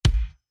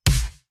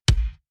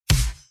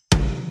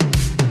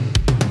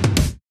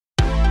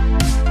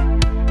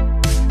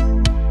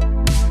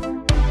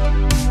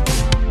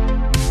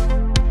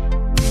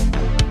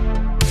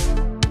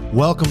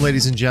Welcome,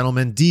 ladies and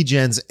gentlemen,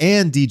 DGens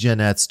and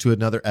DGenettes, to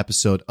another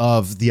episode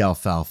of the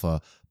Alfalfa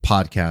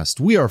Podcast.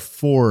 We are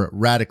four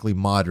radically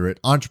moderate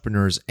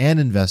entrepreneurs and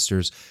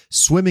investors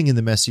swimming in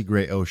the messy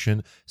gray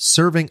ocean,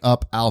 serving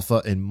up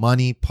alpha in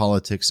money,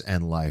 politics,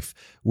 and life.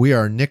 We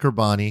are Nick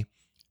Urbani,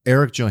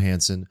 Eric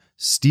Johansson,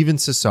 Steven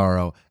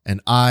Cesaro,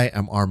 and I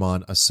am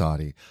Arman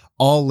Asadi.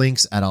 All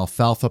links at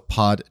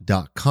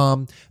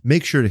alfalfapod.com.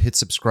 Make sure to hit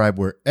subscribe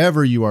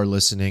wherever you are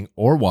listening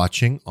or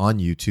watching on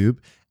YouTube,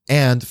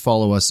 and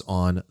follow us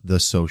on the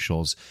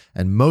socials.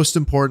 And most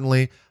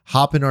importantly,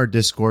 hop in our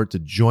Discord to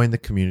join the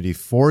community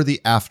for the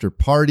after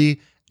party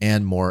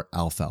and more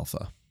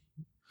alfalfa.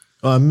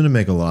 I'm going to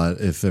make a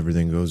lot if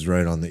everything goes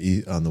right on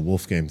the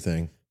Wolf Game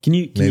thing. Can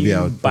you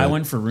buy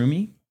one for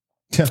Rumi?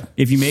 Yeah.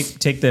 If you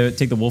take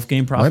the Wolf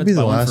Game profits, might be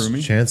the buy last one for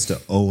Rumi? chance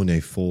to own a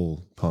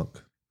full punk.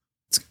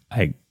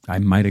 I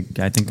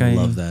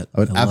love that. I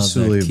would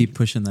absolutely keep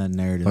pushing that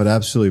narrative. I would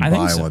absolutely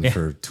buy so, one yeah.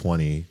 for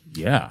 20.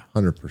 Yeah.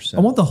 100%.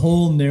 I want the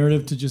whole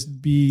narrative to just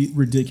be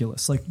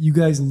ridiculous. Like, you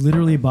guys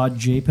literally bought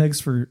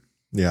JPEGs for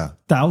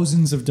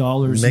thousands of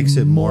dollars. Makes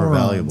it more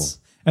morons.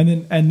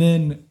 valuable. And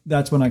then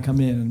that's when I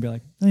come in and be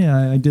like, oh,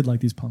 yeah, I did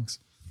like these punks.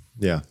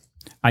 Yeah.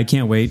 I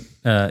can't wait.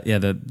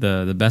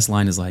 The best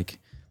line is like,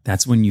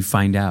 that's when you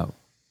find out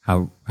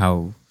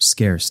how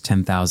scarce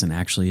 10,000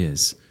 actually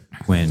is,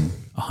 when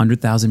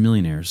 100,000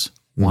 millionaires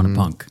want a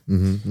punk.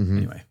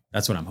 Anyway,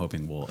 that's what I'm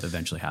hoping will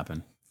eventually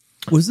happen.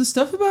 Was the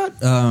stuff about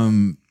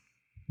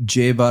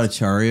Jay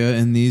Bhattacharya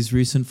in these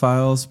recent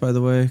files, by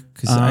the way?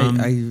 Because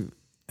I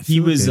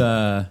feel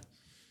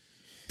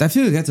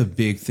like that's a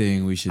big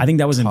thing we should. I think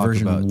that was in talk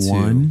version about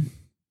 1. too.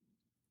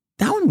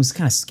 That one was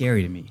kind of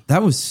scary to me.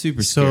 That was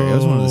super scary. That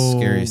was one of the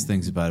scariest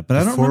things about it. But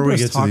I don't remember Before we us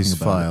get to talking these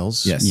about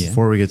files,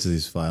 Before we get to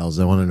these files,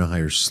 I want to know how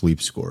your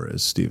sleep score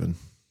is, Steven.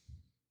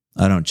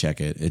 I don't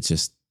check it. It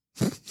just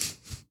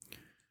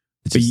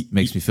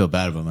makes me feel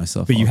bad about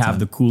myself. But you have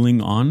the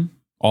cooling on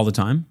all the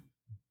time?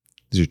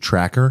 Is your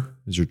tracker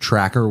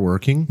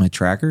working? My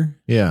tracker?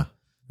 Yeah.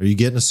 Are you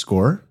getting a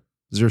score?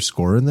 Is there a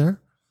score in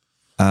there?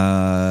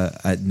 No,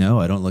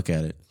 I don't look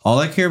at it. All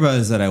I care about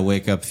is that I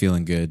wake up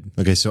feeling good.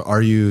 Okay, so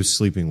are you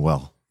sleeping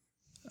well?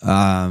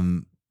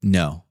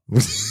 No.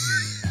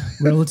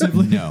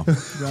 Relatively? No.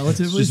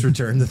 Relatively? Just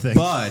return the thing.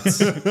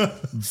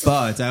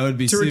 But I would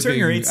be To sleeping. return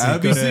your 8 I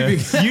would be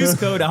sleeping. Use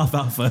code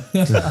alfalfa.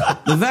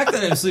 The fact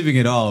that I'm sleeping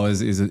at all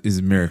is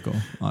a miracle,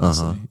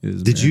 honestly. It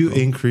is a Did you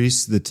miracle.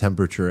 increase the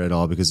temperature at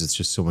all because it's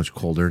just so much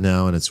colder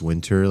now and it's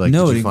winter? Like,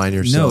 No, did you find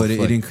yourself?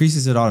 it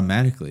increases it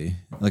automatically.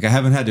 Like, I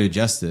haven't had to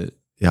adjust it.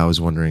 Yeah, I was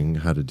wondering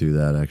how to do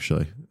that.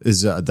 Actually,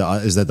 is that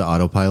the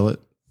autopilot?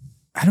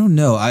 I don't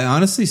know. I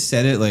honestly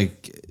said it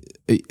like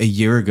a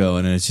year ago,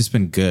 and it's just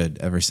been good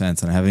ever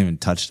since. And I haven't even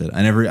touched it.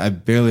 I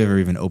barely ever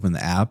even opened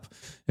the app,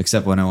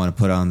 except when I want to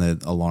put on the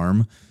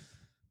alarm.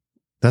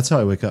 That's how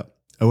I wake up.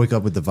 I wake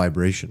up with the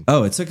vibration.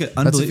 Oh, it's like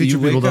That's a feature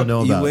people don't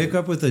know about. You wake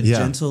up with a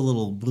gentle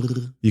little.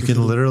 You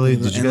can literally.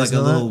 Did you guys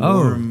know that?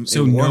 Warm,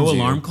 so no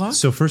alarm clock?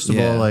 So first of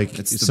all,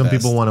 like, some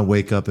people want to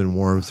wake up in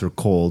warmth or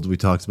cold. We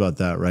talked about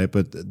that, right?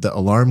 But the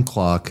alarm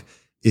clock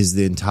is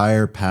the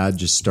entire pad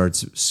just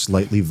starts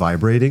slightly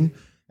vibrating,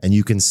 and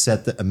you can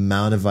set the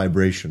amount of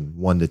vibration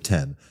 1 to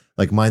 10.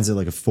 Like, mine's at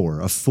like a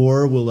 4. A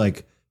 4 will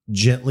like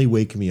gently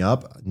wake me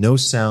up. No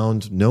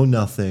sound, no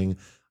nothing.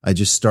 I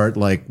just start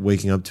like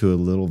waking up to a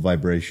little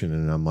vibration,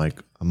 and I'm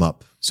like, I'm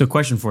up. So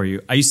question for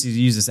you. I used to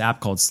use this app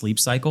called Sleep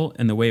Cycle,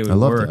 and the way it would I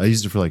loved work. it. I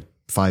used it for like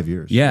 5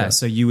 years. Yeah,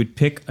 so you would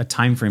pick a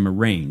time frame, a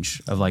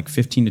range of like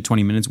 15 to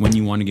 20 minutes when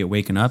you want to get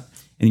waken up,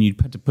 and then you'd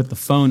put the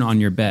phone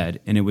on your bed,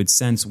 and it would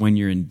sense when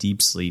you're in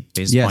deep sleep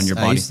based on your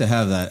body. I used to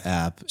have that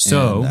app,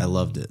 so and I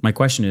loved it. My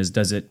question is,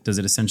 does it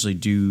essentially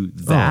do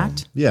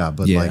that? Yeah,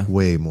 but like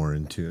way more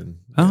in tune.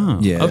 Oh,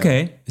 Yeah.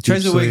 Okay. It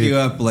tries to Deep wake sleep. you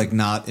up, like,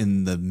 not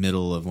in the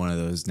middle of one of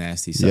those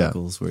nasty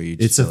cycles where you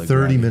just It's a feel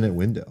like 30-minute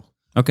window.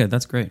 Okay,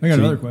 that's great. I got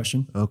another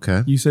question.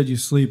 Okay. You said you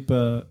sleep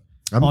on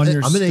your I'm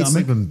stomach. an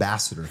A-sleep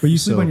ambassador. But you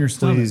sleep on your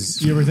stomach.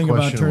 please You ever think about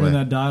question turning away.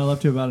 that dial up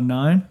to about a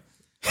 9? In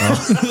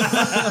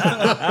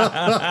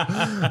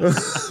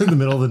the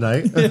middle of the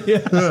night?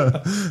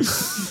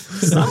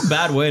 It's not a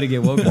bad way to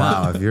get woken up.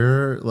 Wow, if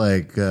you're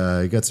like,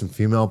 you got some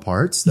female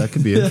parts, that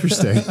could be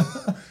interesting.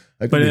 That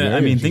could But be very I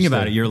mean, think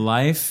about it. interesting. Your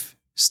life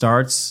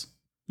starts,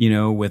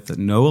 with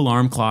no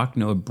alarm clock,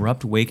 no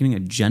abrupt awakening, a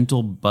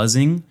gentle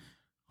buzzing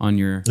on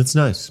your It's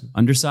nice.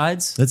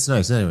 undersides. That's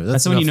nice. Anyway,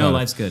 That's when you enough know out of-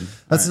 life's good.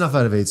 That's enough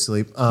out of 8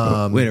 sleep. Wait,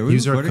 are we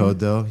use our recording? code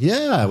though.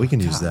 Yeah, we can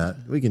use that.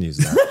 We'll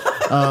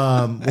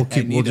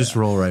just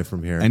roll right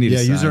from here. I need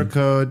to use sign. our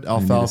code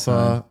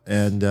alfalfa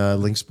and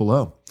links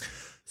below.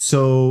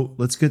 So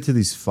let's get to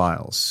these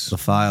files. The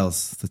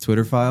files, the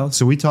Twitter files.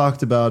 So we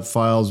talked about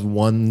files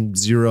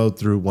 1.0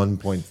 through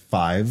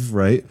 1.5,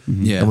 right?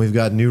 Yeah. And we've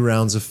got new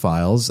rounds of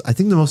files. I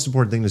think the most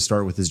important thing to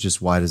start with is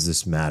just, why does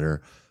this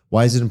matter?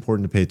 Why is it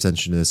important to pay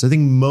attention to this? I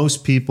think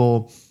most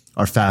people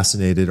are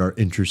fascinated, are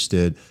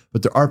interested,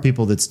 but there are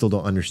people that still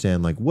don't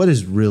understand, like, what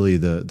is really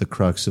the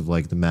crux of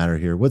like the matter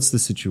here? What's the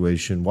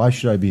situation? Why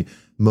should I be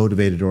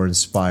motivated or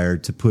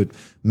inspired to put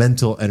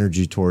mental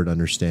energy toward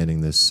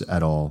understanding this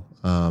at all?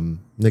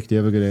 Nick, do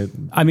you have a good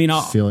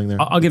feeling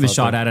there? I'll give a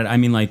shot at it. I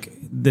mean, like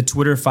the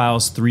Twitter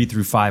files 3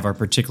 through 5 are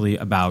particularly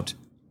about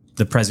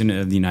the president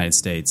of the United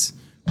States.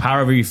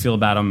 However you feel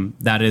about him,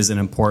 that is an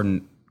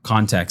important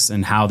context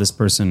and how this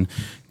person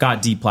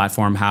got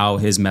deplatformed, how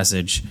his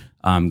message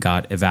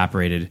got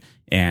evaporated,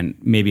 and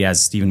maybe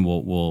as Stephen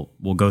will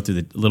go through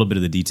a little bit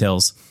of the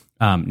details,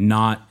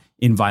 not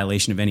in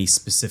violation of any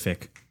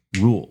specific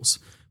rules.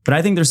 But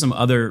I think there's some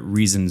other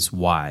reasons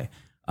why.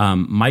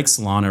 Mike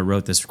Solana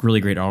wrote this really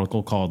great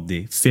article called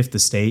The Fifth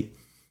Estate.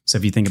 So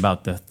if you think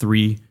about the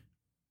 3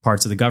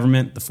 parts of the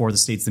government, the 4th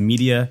estate's the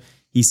media,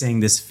 he's saying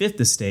this 5th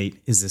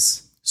estate is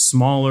this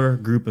smaller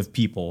group of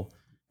people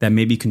that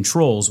maybe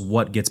controls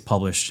what gets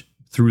published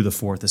through the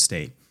 4th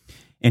estate.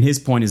 And his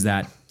point is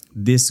that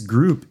this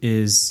group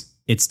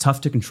it's tough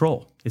to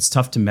control. It's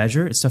tough to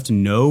measure. It's tough to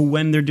know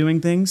when they're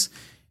doing things.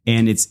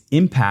 And its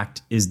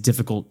impact is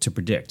difficult to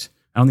predict.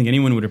 I don't think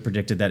anyone would have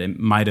predicted that it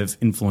might have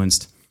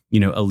influenced,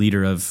 a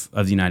leader of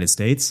the United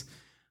States.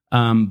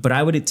 But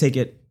I would take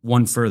it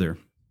one further.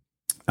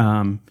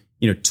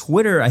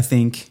 Twitter, I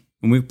think,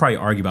 and we probably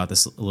argue about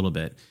this a little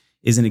bit,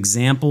 is an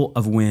example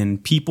of when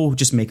people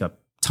just make a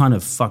ton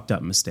of fucked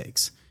up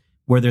mistakes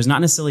where there's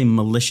not necessarily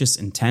malicious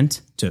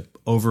intent to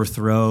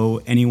overthrow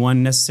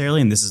anyone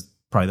necessarily. And this is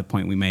probably the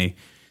point we may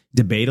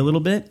debate a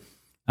little bit.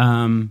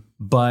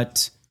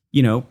 But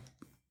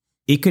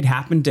it could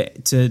happen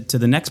to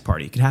the next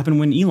party. It could happen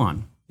when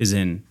Elon is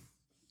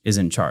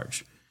in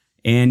charge.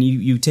 And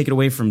you take it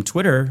away from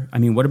Twitter. I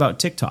mean, what about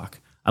TikTok?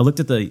 I looked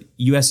at the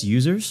US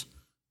users.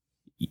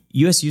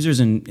 US users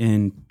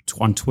on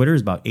Twitter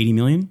is about 80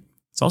 million.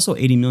 It's also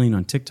 80 million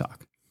on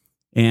TikTok.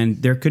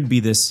 And there could be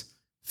this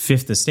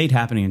 5th estate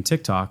happening in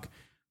TikTok.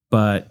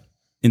 But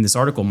in this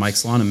article, Mike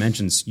Solana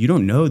mentions you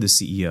don't know the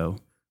CEO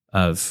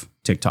of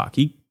TikTok.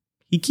 He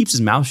keeps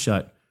his mouth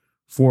shut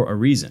for a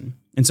reason.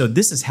 And so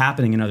this is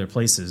happening in other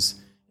places.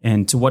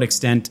 And to what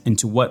extent and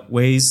to what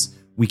ways,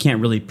 we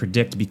can't really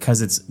predict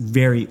because it's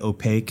very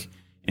opaque.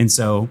 And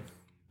so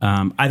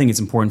I think it's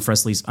important for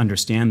us to at least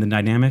understand the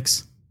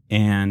dynamics.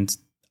 And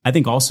I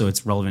think also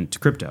it's relevant to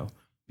crypto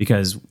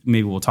because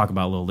maybe we'll talk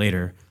about a little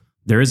later.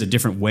 There is a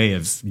different way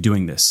of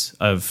doing this,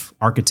 of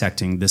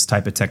architecting this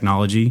type of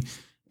technology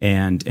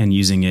and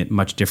using it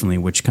much differently,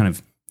 which kind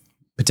of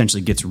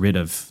potentially gets rid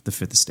of the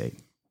 5th estate.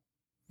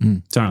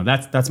 So I don't know.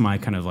 That's my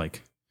kind of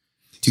like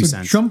 2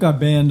 cents. Trump got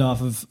banned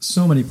off of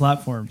so many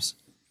platforms,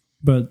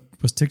 but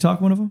was TikTok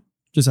one of them?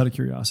 Just out of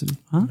curiosity.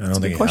 Huh? I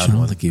don't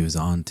think he was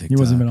on TikTok. He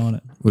wasn't even on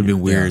it. Would have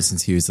been weird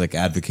since he was like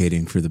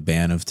advocating for the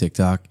ban of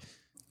TikTok.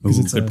 Ooh,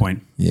 it's a good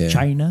point. Yeah.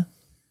 China.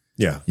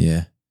 Yeah.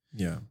 Yeah.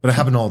 Yeah. But it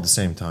happened all at the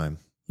same time.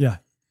 Yeah.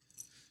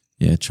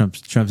 Yeah. Trump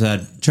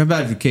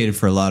advocated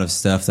for a lot of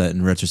stuff that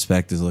in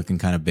retrospect is looking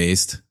kind of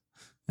based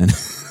and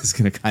it's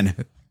going to kind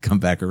of come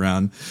back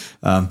around.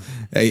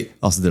 He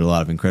also did a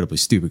lot of incredibly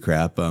stupid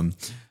crap.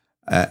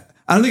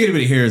 I don't think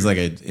anybody here is like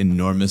an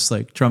enormous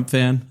like Trump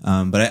fan.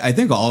 But I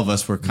think all of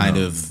us were kind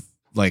of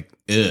like,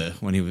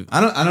 when he was,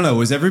 I don't know.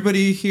 Was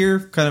everybody here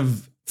kind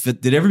of,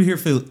 did everybody here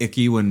feel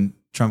icky when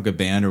Trump got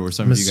banned, or were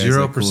some of you guys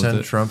 0%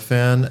 cool Trump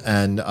fan,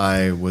 and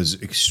I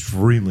was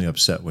extremely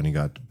upset when he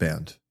got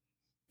banned.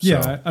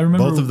 Yeah, I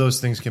remember both of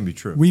those things can be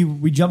true.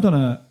 We jumped on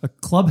a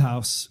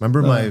Clubhouse.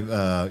 Remember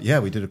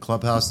we did a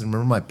Clubhouse, and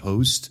remember my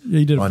post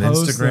you did a on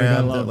post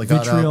Instagram that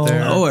got out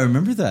there. Oh, I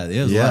remember that.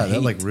 Yeah,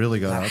 that like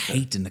really got out there.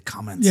 Hate in the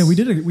comments. Yeah, we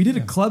did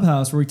a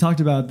Clubhouse where we talked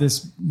about this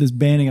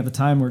banning at the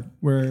time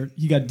where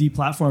he got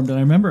deplatformed, and I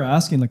remember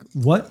asking like,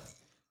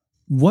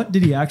 what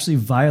did he actually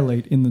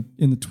violate in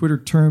the Twitter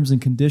terms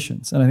and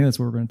conditions? And I think that's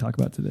what we're going to talk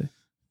about today.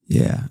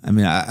 Yeah, I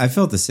mean, I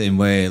felt the same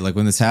way. Like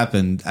when this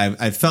happened,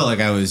 I felt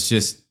like I was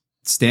just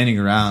standing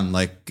around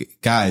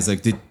like, guys,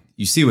 like, did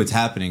you see what's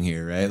happening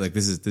here? Right? Like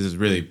this is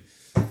really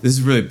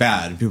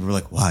bad. And people were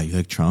like, wow, you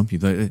like Trump?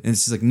 And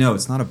it's just like, no,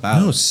 it's not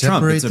about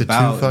Trump. It's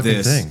about two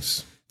fucking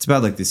things. It's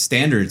about like the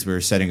standards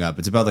we're setting up.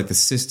 It's about like the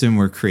system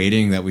we're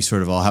creating that we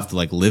sort of all have to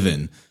like live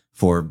in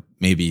for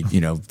maybe,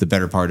 the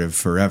better part of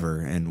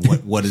forever. And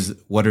what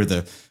are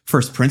the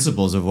first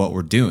principles of what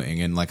we're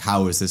doing? And like,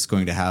 how is this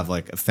going to have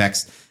like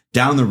effects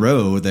down the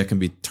road that can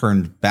be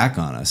turned back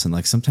on us? And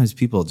like, sometimes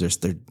people they're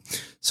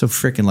so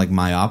freaking like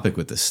myopic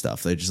with this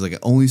stuff. They just like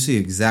only see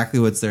exactly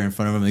what's there in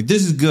front of them. Like,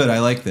 this is good. I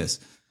like this.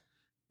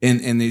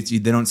 And they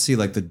don't see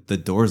like the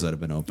doors that have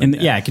been opened.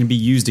 And it can be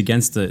used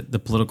against the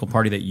political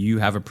party that you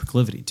have a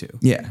proclivity to.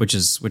 Yeah. Which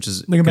is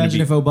like, imagine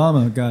if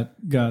Obama got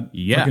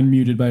fucking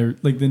muted by,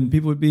 like, then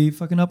people would be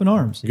fucking up in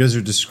arms. You guys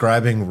are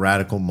describing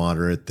radical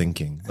moderate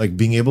thinking. Like,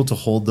 being able to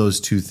hold those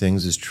two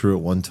things as true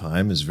at one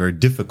time is very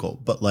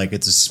difficult. But like,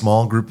 it's a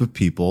small group of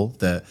people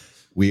that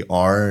we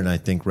are, and I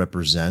think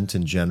represent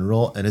in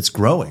general, and it's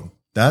growing.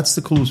 That's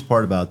the coolest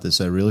part about this.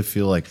 I really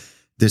feel like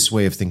this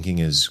way of thinking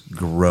is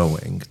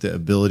growing. The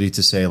ability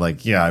to say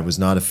like, yeah, I was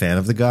not a fan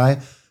of the guy,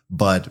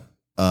 but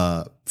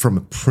from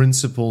a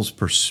principles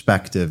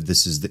perspective,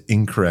 this is the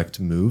incorrect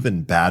move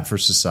and bad for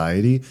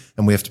society.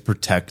 And we have to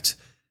protect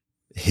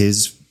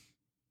his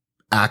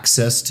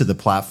access to the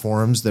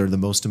platforms that are the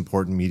most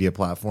important media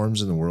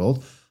platforms in the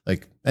world.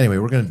 Like, anyway,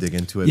 we're going to dig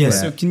into it. Yeah. but-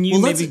 So can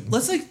you maybe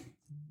let's like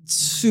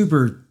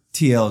super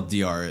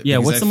TLDR it. Yeah,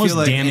 because what's the I most feel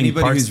like damning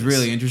anybody parts who's of this?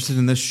 really interested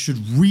in this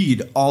should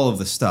read all of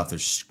the stuff.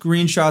 There's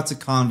screenshots of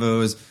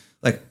convos,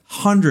 like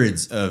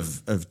hundreds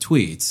of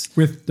tweets.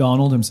 With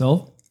Donald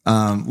himself.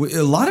 A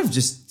lot of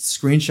just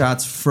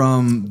screenshots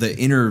from the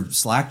inner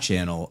Slack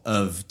channel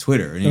of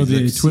Twitter. And Oh, you're,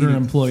 the like, Twitter seeing-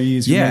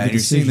 employees. Who Yeah, made and the you're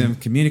seeing decision.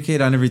 them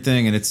communicate on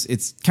everything, and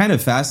it's kind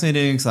of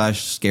fascinating /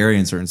 scary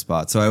in certain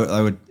spots. So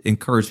I would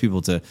encourage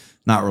people to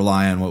not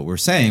rely on what we're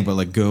saying, but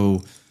like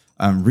go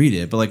read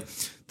it. But like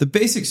the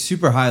basic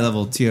super high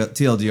level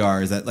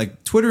TLDR is that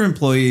like Twitter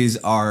employees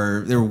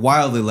they're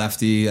wildly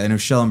lefty. I know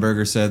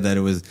Schellenberger said that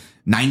it was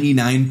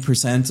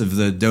 99% of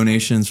the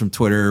donations from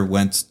Twitter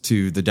went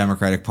to the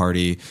Democratic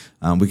Party.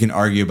 We can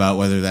argue about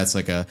whether that's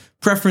like a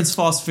preference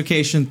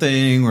falsification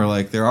thing or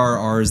like there are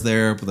R's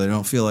there, but they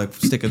don't feel like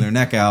sticking their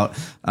neck out.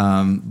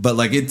 But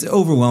like it's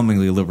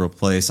overwhelmingly a liberal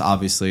place,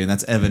 obviously, and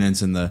that's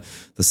evidence in the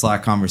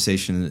Slack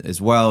conversation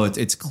as well.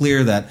 It's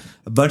clear that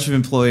a bunch of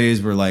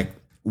employees were like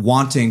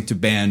wanting to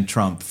ban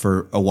Trump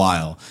for a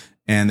while.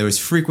 And there was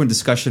frequent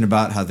discussion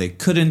about how they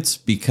couldn't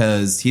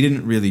because he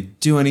didn't really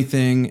do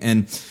anything.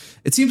 And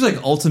it seems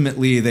like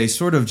ultimately they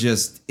sort of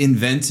just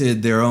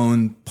invented their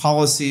own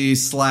policy /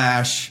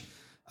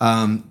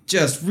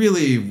 just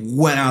really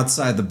went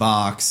outside the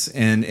box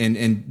and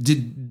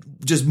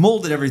did just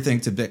molded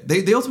everything to big.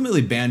 They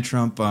ultimately banned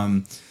Trump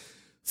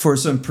for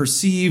some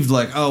perceived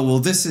like, oh, well,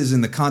 this is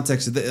in the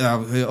context of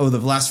the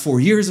last 4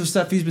 years of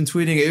stuff he's been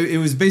tweeting. It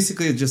was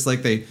basically just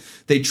like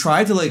they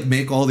tried to like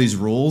make all these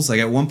rules.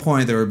 Like at one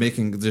point they were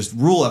making just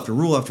rule after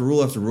rule after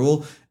rule after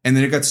rule. And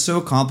then it got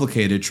so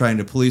complicated trying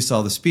to police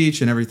all the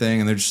speech and everything.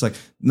 And they're just like,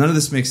 none of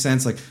this makes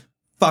sense. Like,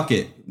 fuck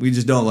it. We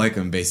just don't like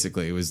him,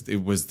 basically. It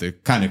was the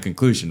kind of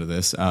conclusion to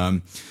this.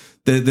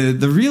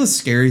 The real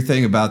scary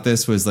thing about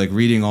this was like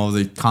reading all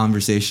the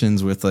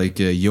conversations with like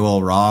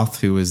Yoel Roth,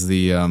 who was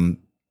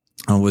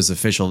was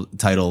official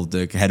title,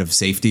 the head of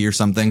safety or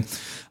something.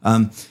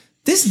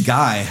 This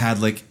guy had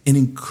like an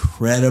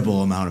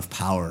incredible amount of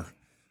power.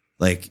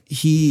 Like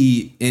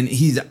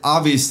he's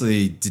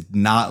obviously did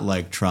not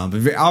like Trump.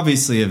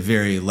 Obviously a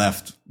very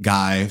left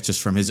guy,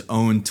 just from his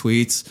own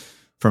tweets,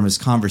 from his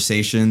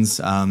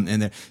conversations.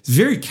 And it's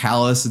very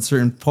callous at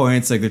certain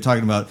points. Like they're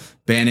talking about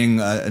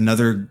banning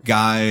another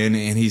guy, and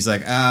he's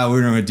like,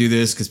 we're not going to do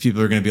this because people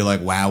are going to be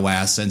like,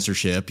 wow,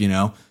 censorship, you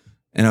know?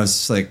 And I was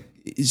just like,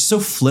 it's so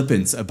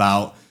flippant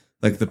about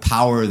like the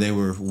power they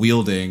were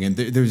wielding. And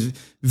there's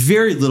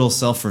very little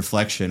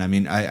self-reflection. I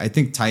mean, I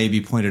think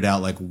Taibbi pointed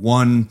out like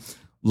one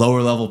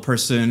lower level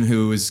person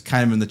who was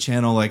kind of in the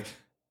channel like,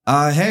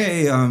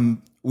 hey,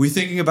 we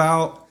thinking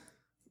about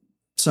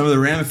some of the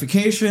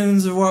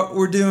ramifications of what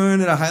we're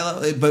doing at a high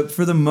level. But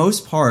for the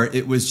most part,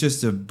 it was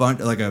just a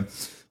bunch, like a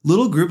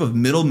little group of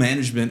middle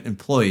management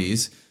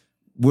employees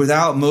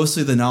without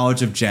mostly the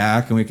knowledge of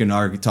Jack. And we can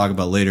talk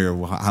about later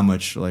how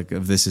much like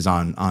of this is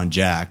on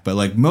Jack. But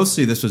like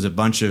mostly this was a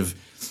bunch of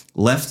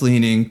left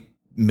leaning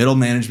middle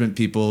management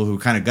people who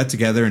kind of got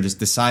together and just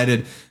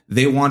decided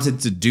they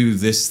wanted to do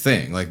this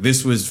thing. Like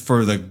this was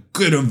for the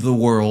good of the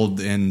world,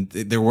 and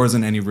there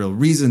wasn't any real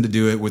reason to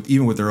do it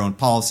even with their own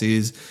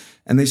policies.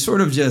 And they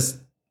sort of just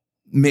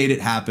made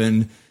it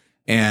happen,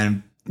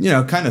 and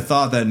kind of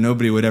thought that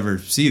nobody would ever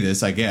see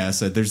this. I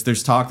guess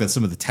there's talk that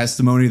some of the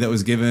testimony that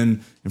was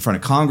given in front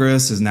of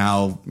Congress is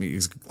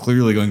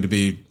clearly going to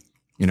be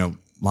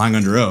lying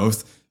under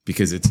oath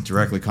because it's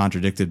directly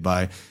contradicted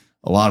by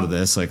a lot of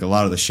this. Like a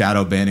lot of the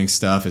shadow banning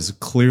stuff is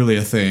clearly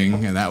a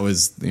thing, and that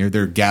was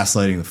they're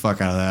gaslighting the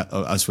fuck out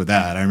of us with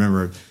that. I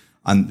remember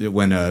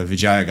when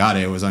Vijaya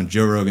Gadde was on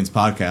Joe Rogan's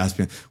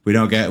podcast, we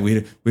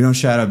don't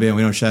shadow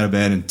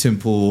ban, and Tim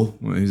Pool,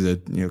 who's a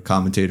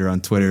commentator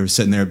on Twitter, was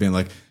sitting there being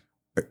like,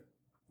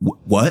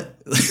 what?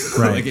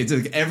 Right. Like it's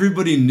like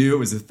everybody knew it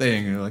was a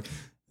thing, and they're like.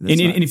 And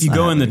if you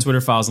go in the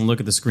Twitter files and look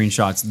at the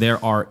screenshots,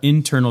 there are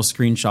internal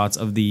screenshots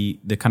of the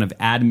kind of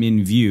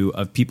admin view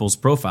of people's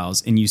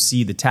profiles, and you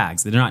see the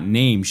tags. They're not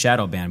named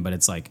shadow ban, but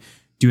it's like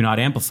do not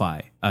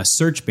amplify,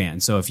 search ban.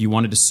 So if you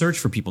wanted to search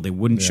for people, they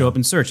wouldn't show up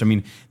in search. I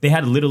mean, they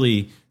had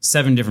literally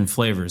 7 different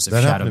flavors of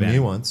that shadow happened ban. to me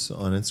once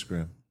on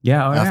Instagram.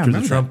 Yeah, after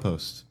the Trump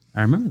post,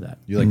 I remember that.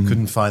 You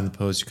couldn't find the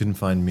post, you couldn't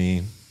find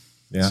me.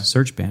 Yeah.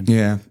 Search ban.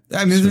 Yeah.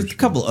 I mean, there's a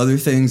couple other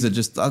things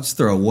that I'll just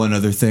throw one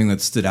other thing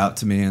that stood out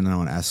to me, and then I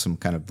want to ask some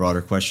kind of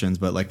broader questions.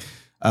 But like,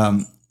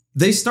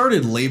 they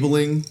started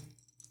labeling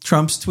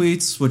Trump's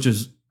tweets, which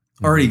is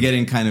already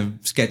getting kind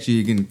of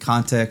sketchy in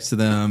context to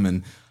them.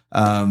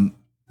 And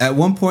at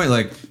one point,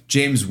 like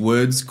James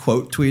Woods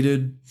quote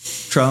tweeted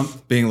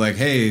Trump being like,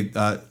 hey,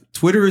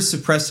 Twitter is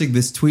suppressing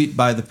this tweet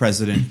by the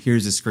president.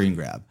 Here's a screen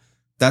grab.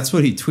 That's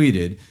what he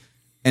tweeted.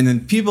 And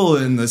then people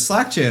in the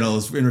Slack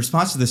channels in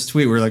response to this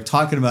tweet were like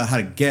talking about how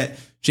to get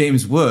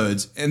James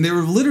Woods. And they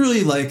were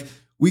literally like,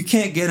 we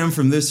can't get him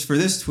for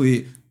this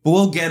tweet, but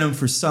we'll get him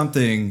for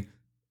something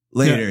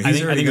later. I He's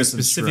think already it got was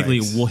some specifically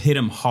strikes. we'll hit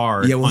him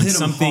hard Yeah, we'll on hit him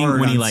something hard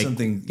when he on like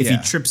something, if yeah.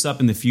 he trips up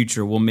in the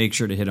future, we'll make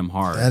sure to hit him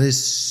hard. That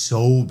is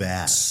so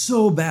bad.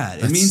 so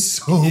bad. That's it means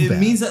so it bad.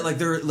 means that like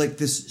they're like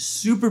this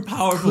super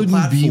powerful Couldn't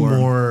platform. be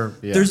more.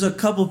 Yeah. There's a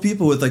couple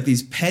people with like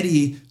these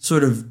petty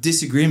sort of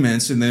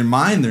disagreements. In their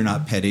mind, they're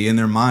not petty. In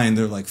their mind,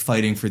 they're like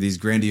fighting for these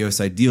grandiose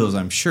ideals,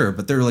 I'm sure.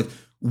 But they're like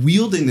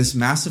wielding this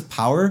massive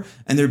power,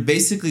 and they're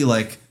basically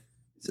like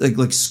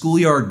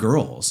schoolyard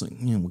girls. Like,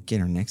 we'll get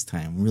her next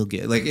time. We'll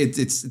get like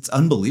it's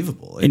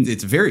unbelievable.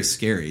 It's very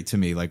scary to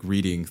me, like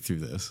reading through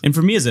this. And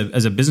for me as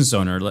a business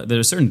owner, there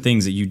are certain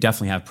things that you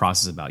definitely have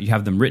process about. You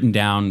have them written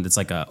down. It's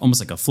like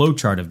almost like a flow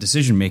chart of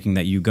decision making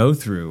that you go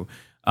through.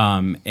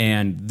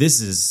 And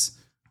this is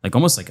like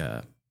almost like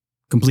a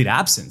complete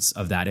absence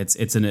of that.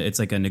 It's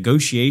like a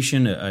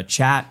negotiation, a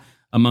chat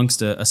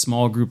amongst a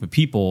small group of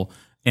people.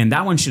 And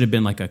that one should have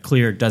been like a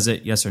clear, does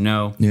it, yes or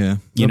no? Yeah.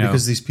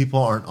 Because these people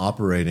aren't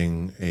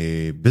operating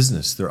a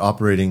business. They're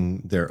operating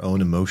their own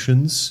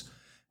emotions,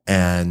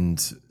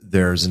 and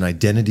there's an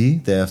identity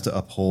they have to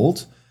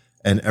uphold.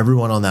 And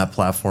everyone on that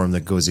platform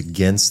that goes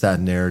against that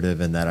narrative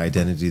and that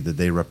identity that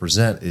they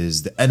represent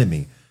is the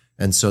enemy.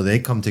 And so they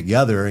come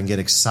together and get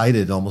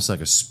excited, almost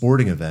like a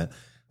sporting event.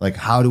 Like,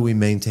 how do we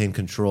maintain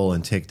control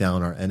and take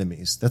down our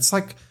enemies? That's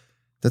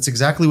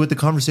exactly what the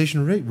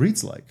conversation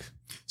reads like.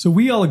 So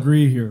we all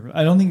agree here.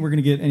 I don't think we're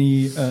going to get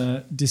any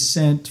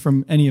dissent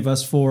from any of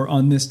us four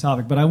on this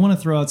topic, but I want to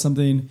throw out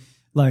something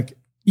like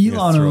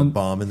Elon Throw a owned,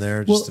 bomb in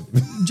there. well,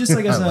 just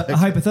like as a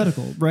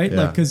hypothetical, right?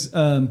 Yeah. Like, because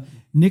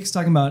Nick's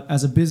talking about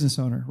as a business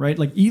owner, right?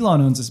 Like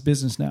Elon owns this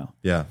business now.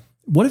 Yeah.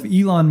 What if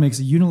Elon makes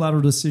a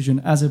unilateral decision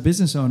as a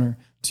business owner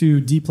to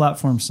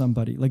deplatform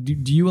somebody? Like, do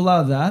you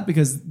allow that?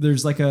 Because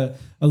there's like a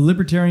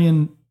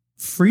libertarian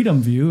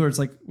freedom view, where it's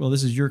like, well,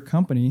 this is your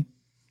company.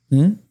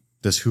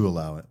 Does who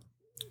allow it?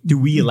 Do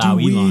we allow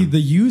Do we, Elon? the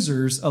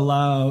users,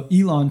 allow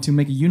Elon to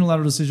make a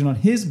unilateral decision on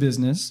his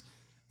business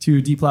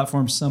to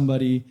deplatform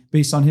somebody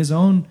based on his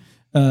own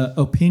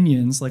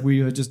opinions? Like we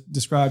had just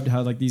described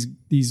how like these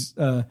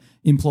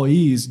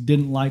employees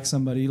didn't like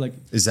somebody. Like,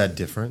 Is that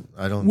different?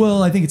 I don't.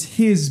 well, I think it's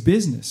his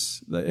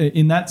business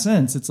in that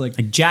sense. It's like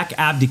Jack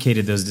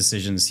abdicated those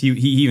decisions. He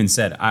even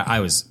said, I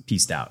was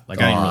pieced out.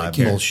 Like I didn't really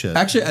care. Bullshit.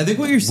 Actually, I think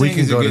what you're saying can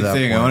is a go to good that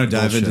thing. I point. want to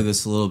dive Bullshit. into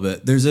this a little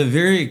bit. There's a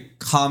very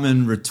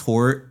common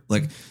retort.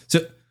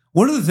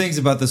 One of the things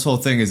about this whole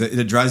thing is that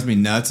it drives me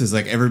nuts is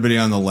like everybody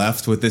on the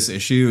left with this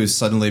issue is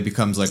suddenly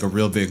becomes like a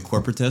real big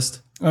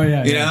corporatist. oh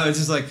yeah, You know, it's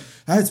just like,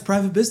 it's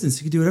private business.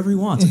 He can do whatever he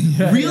wants.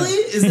 Really?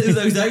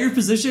 Is that your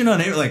position on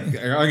it? Like,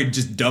 I could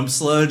just dump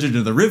sludge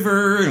into the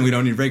river and we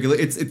don't need regulate.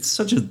 It's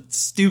such a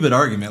stupid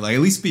argument. Like,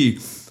 at least be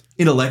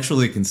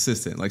intellectually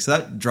consistent. Like, so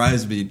that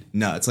drives me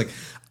nuts. Like,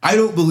 I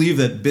don't believe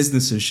that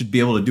businesses should be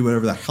able to do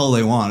whatever the hell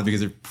they want because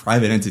they're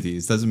private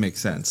entities. Doesn't make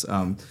sense.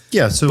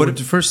 Yeah. So But-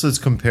 first, let's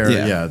compare.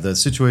 Yeah. Yeah, the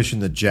situation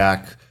that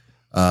Jack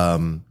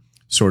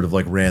sort of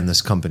like ran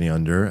this company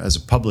under as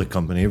a public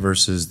company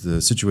versus the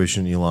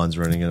situation Elon's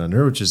running it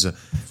under, which is a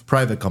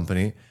private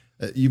company.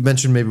 You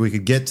mentioned maybe we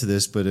could get to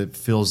this, but it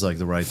feels like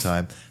the right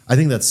time. I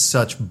think that's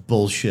such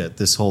bullshit.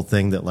 This whole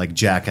thing that like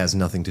Jack has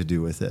nothing to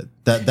do with it.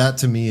 That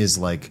to me is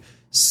like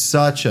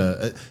such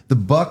the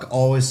buck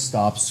always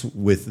stops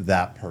with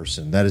that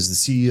person. That is the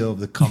CEO of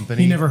the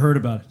company. he never heard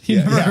about it. He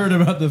never heard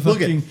about the Look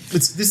fucking.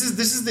 this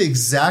is the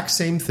exact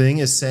same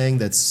thing as saying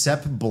that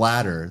Sepp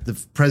Blatter, the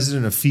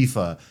president of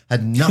FIFA,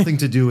 had nothing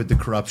to do with the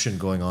corruption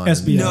going on.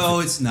 SBF.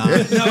 No, it's not.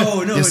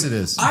 No, Yes, it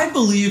is. I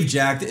believe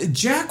Jack.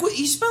 Jack,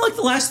 he spent like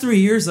the last 3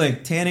 years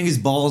like tanning his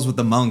balls with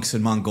the monks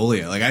in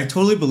Mongolia. Like I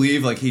totally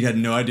believe like he had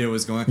no idea what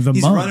was going on. The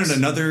He's monks. running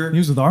another. He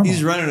was with Armand.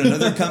 He's running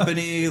another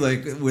company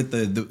like with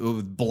the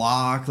with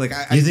Block. Like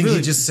I You think really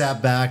he just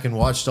sat back and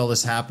watched all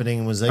this happening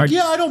and was like,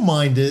 "Yeah, I don't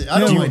mind it. I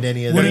don't mind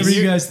any of Whatever this."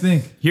 you guys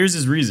think. Here's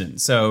his reason.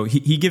 So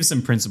he gives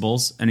some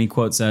principles, and he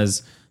quote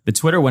says, "The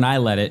Twitter when I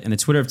led it and the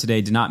Twitter of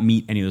today did not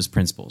meet any of those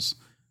principles.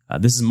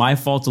 This is my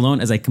fault alone,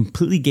 as I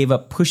completely gave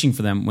up pushing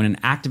for them when an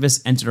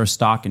activist entered our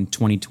stock in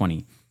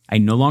 2020. I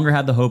no longer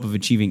had the hope of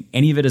achieving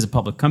any of it as a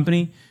public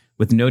company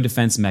with no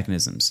defense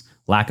mechanisms,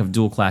 lack of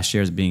dual class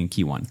shares being a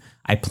key one.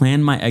 I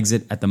planned my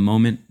exit at the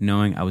moment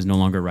knowing I was no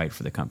longer right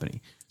for the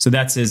company." So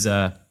that's his,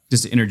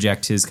 just to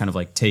interject his kind of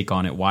like take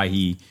on it, why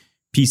he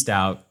pieced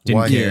out, didn't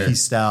Why he care.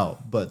 pieced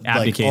out, but like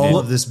Abdicated. all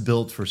of this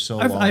built for so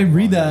long. I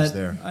read while he was that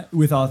there.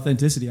 with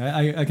authenticity.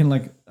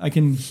 I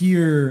can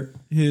hear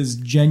his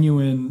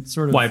genuine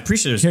sort of. Well, I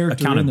appreciate there's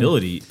character in there.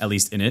 accountability, at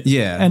least in it.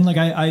 yeah. And like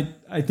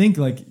I think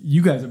like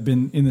you guys have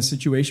been in the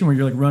situation where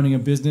you're like running a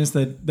business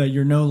that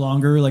you're no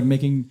longer like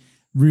making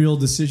real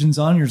decisions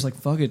on. You're just like,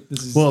 fuck it.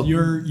 This is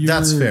your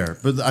that's fair.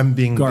 But I'm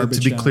being to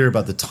garbage be down. clear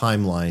about the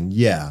timeline.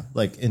 Yeah,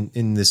 like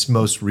in this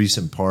most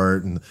recent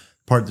part and the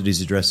part that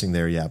he's addressing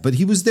there. Yeah, but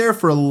he was there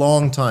for a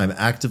long time,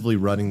 actively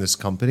running this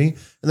company, and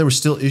there were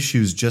still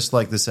issues just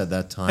like this at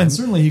that time. And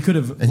certainly he could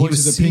have he voiced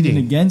was his opinion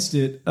ceding. against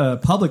it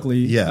publicly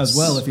Yes. as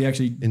well if he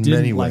actually in didn't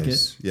many like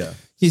ways, it. yeah.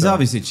 He's So-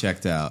 obviously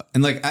checked out.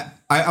 And like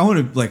I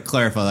want to like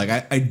clarify,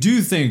 like I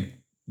do think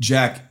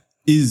Jack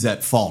is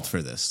at fault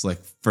for this, like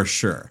for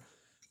sure.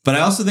 But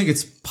I also think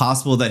it's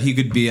possible that he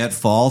could be at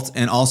fault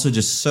and also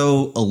just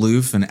so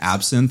aloof and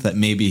absent that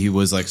maybe he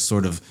was like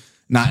sort of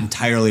not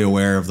entirely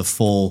aware of the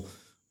full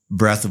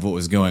breadth of what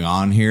was going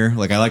on here.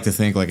 Like I like to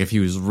think like if he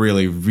was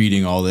really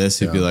reading all this,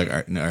 he'd be like,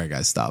 all right,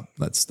 guys, stop.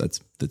 That's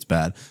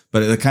bad.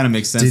 But it kind of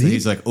makes sense that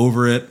he's like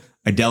over it.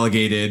 I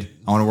delegated.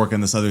 I want to work on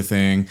this other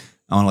thing.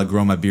 I want to like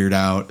grow my beard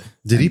out.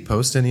 Did he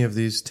post any of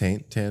these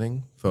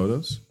tanning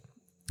photos?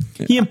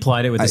 He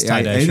implied it with his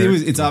tie-dye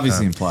shirt. It's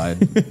obviously implied.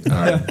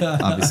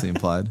 Obviously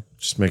implied.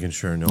 Just making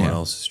sure no one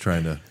else is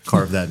trying to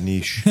carve that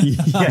niche.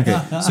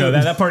 So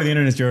that part of the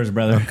internet is yours,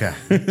 brother. Okay,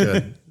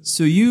 good.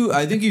 So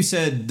I think you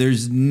said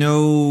there's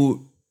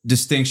no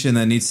distinction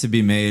that needs to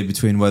be made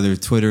between whether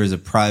Twitter is a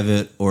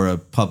private or a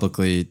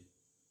publicly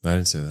I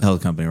didn't say that.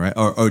 held company, right?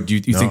 Or do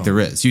you think there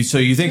is? So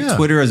you think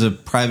Twitter as a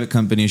private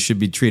company should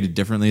be treated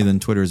differently than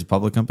Twitter as a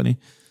public company?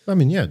 I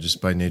mean, yeah,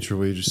 just by nature of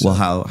what you just Well,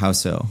 said. how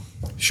so?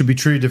 Should be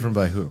treated different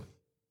by who?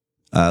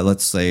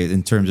 Let's say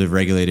in terms of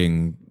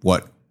regulating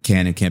what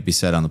can and can't be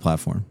said on the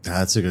platform.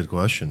 That's a good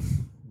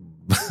question.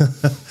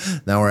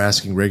 Now we're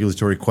asking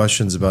regulatory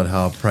questions about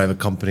how private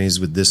companies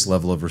with this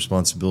level of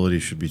responsibility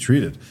should be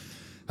treated.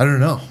 I don't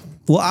know.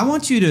 Well, I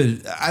want you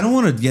to, I don't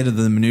want to get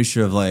into the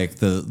minutia of like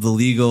the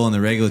legal and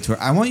the regulatory.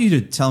 I want you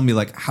to tell me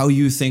like how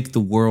you think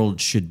the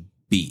world should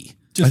be.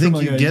 Just I think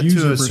from, like, you a get user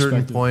to a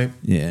certain perspective. point.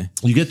 Yeah.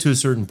 You get to a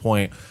certain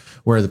point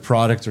where the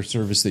product or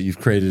service that you've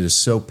created is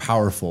so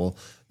powerful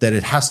that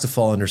it has to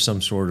fall under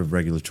some sort of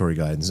regulatory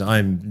guidance.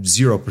 I'm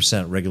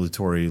 0%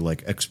 regulatory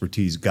like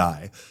expertise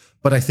guy,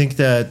 but I think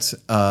that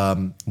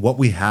what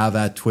we have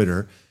at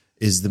Twitter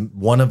is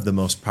one of the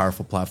most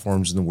powerful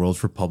platforms in the world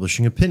for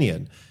publishing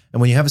opinion. And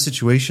when you have a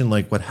situation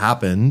like what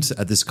happened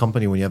at this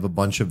company, when you have a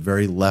bunch of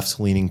very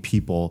left-leaning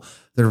people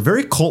that are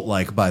very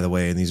cult-like, by the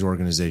way, in these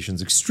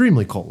organizations,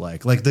 extremely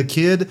cult-like. Like the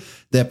kid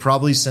that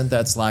probably sent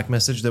that Slack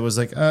message that was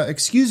like,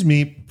 excuse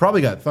me,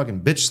 probably got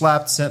fucking bitch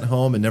slapped, sent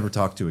home, and never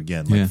talked to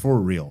again, like for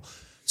real.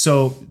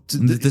 So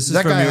This is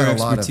that from guy your had a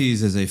lot of-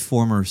 expertise as a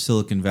former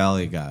Silicon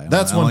Valley guy.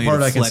 That's one want you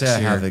part to I can flex say I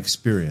your have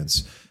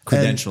experience.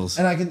 credentials.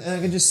 And I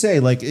can just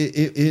say, like,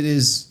 it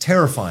is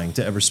terrifying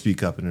to ever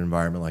speak up in an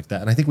environment like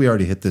that. And I think we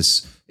already hit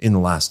this in the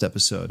last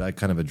episode. I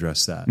kind of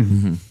addressed that.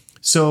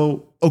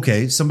 So,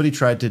 okay, somebody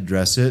tried to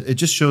address it. It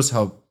just shows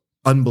how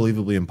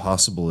unbelievably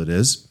impossible it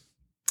is.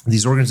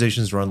 These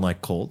organizations run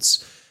like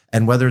cults,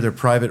 and whether they're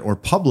private or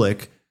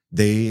public,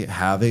 they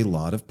have a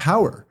lot of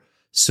power.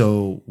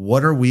 So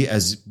what are we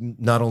as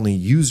not only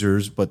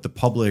users, but the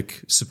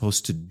public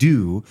supposed to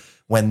do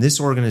when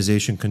this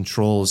organization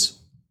controls?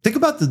 Think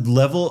about the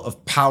level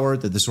of power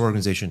that this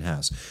organization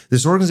has.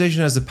 This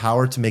organization has the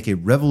power to make a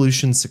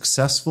revolution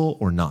successful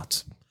or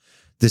not.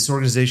 This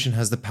organization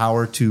has the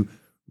power to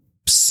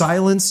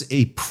silence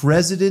a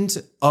president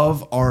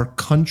of our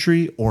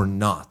country or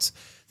not.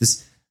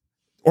 This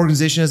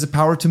organization has the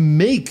power to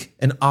make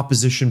an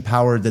opposition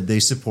power that they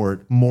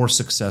support more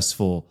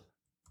successful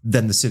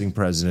than the sitting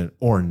president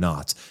or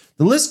not.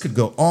 The list could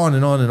go on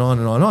and on and on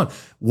and on and on.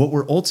 What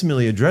we're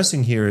ultimately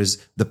addressing here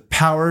is the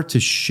power to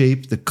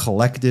shape the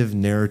collective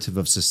narrative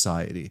of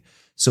society.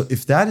 So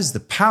if that is the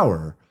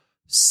power,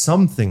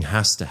 something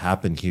has to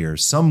happen here.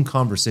 Some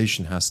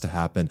conversation has to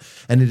happen.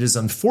 And it is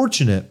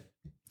unfortunate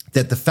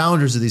that the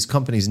founders of these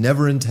companies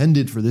never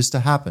intended for this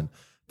to happen.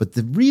 But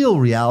the real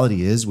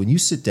reality is when you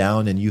sit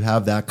down and you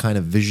have that kind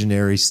of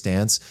visionary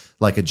stance,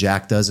 like a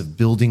Jack does, of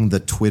building the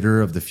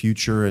Twitter of the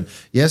future. And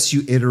yes,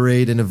 you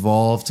iterate and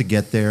evolve to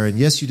get there. And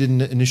yes, you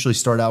didn't initially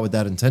start out with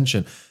that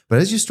intention. But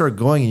as you start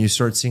going and you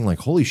start seeing like,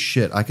 holy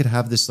shit, I could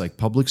have this like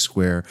public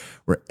square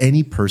where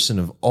any person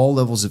of all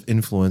levels of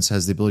influence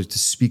has the ability to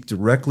speak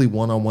directly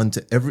one-on-one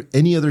to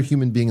any other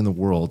human being in the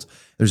world.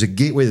 There's a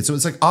gateway. So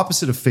it's like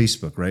opposite of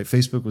Facebook, right?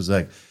 Facebook was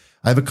like,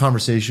 I have a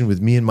conversation with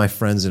me and my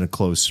friends in a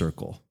closed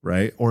circle,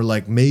 right? Or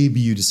like maybe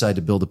you decide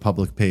to build a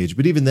public page,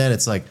 but even then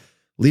it's like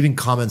leaving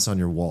comments on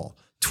your wall.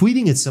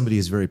 Tweeting at somebody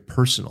is very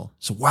personal.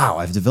 So wow,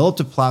 I've developed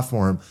a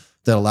platform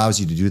that allows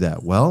you to do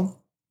that.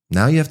 Well,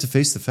 now you have to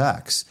face the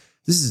facts.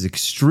 This is an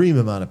extreme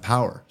amount of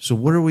power. So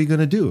what are we going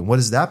to do? And what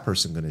is that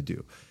person going to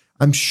do?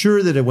 I'm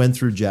sure that it went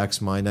through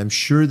Jack's mind. I'm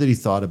sure that he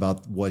thought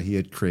about what he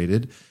had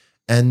created.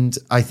 And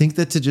I think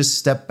that to just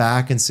step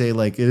back and say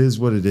like, it is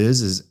what it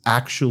is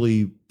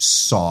actually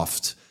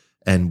soft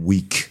and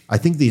weak. I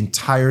think the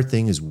entire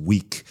thing is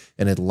weak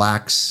and it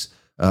lacks,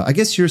 I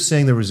guess you're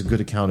saying there was a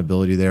good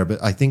accountability there,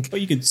 but I think. But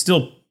you could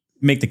still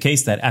make the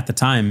case that at the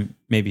time,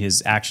 maybe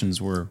his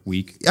actions were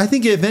weak. I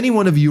think if any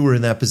one of you were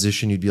in that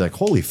position, you'd be like,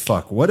 holy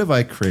fuck, what have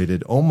I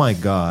created? Oh my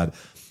God.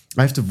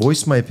 I have to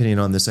voice my opinion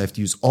on this. I have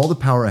to use all the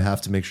power I have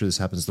to make sure this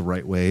happens the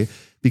right way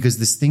because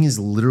this thing is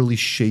literally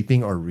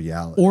shaping our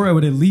reality. Or I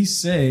would at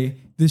least say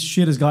this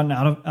shit has gotten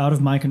out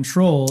of my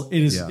control.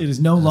 It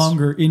is no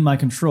longer in my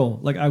control.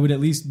 Like I would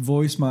at least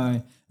voice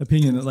my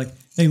opinion that like,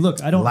 hey,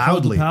 look, I don't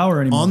hold the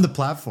power anymore on the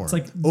platform. It's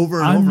like over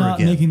and I'm over not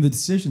again. making the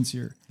decisions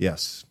here.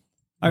 Yes.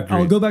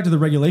 I'll go back to the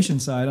regulation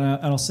side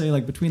and I'll say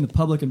like between the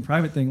public and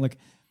private thing, like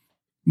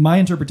my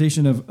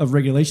interpretation of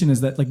regulation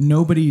is that like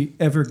nobody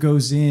ever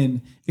goes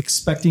in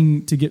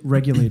expecting to get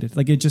regulated.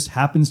 Like it just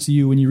happens to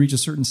you when you reach a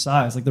certain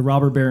size. Like the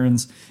robber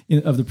barons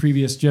of the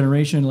previous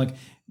generation, like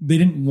they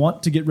didn't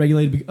want to get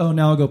regulated. Oh,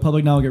 now I'll go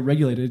public. Now I'll get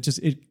regulated. It just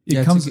it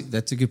comes.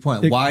 That's a good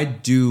point. Why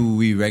do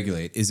we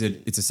regulate? It's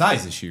a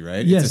size issue,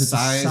 right? Yes, it's a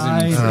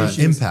size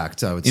issue.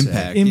 Impact. I would say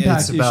Impact.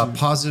 Impact It's about issue.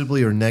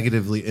 positively or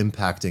negatively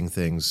impacting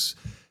things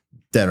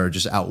that are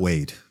just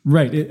outweighed.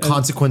 Right.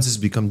 Consequences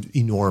become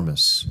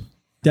enormous.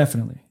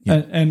 Definitely.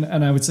 And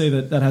I would say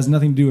that has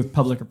nothing to do with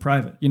public or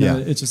private. You know,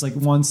 it's just like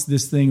once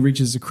this thing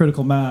reaches a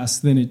critical mass,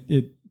 then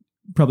it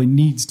probably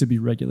needs to be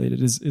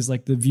regulated is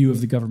like the view of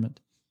the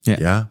government.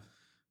 Yeah.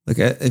 Like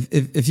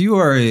if you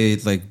are a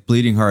like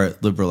bleeding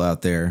heart liberal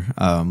out there,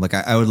 like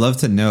I would love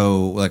to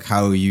know like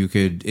how you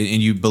could,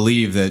 and you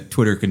believe that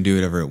Twitter can do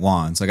whatever it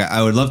wants. Like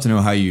I would love to know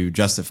how you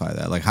justify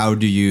that. Like how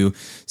do you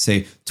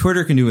say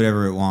Twitter can do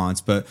whatever it wants,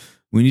 but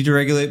we need to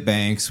regulate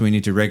banks. We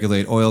need to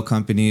regulate oil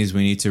companies.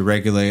 We need to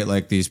regulate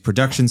like these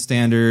production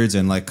standards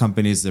and like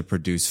companies that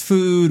produce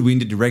food. We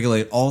need to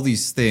regulate all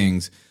these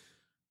things.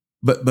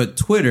 But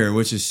Twitter,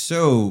 which is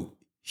so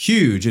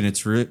huge in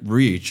its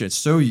reach, it's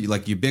so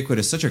like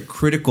ubiquitous, such a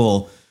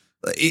critical.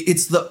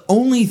 It's the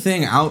only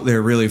thing out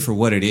there really for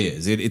what it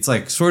is. It's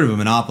like sort of a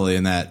monopoly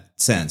in that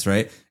sense,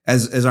 right?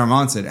 As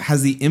Armand said, it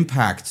has the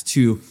impact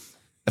to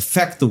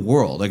affect the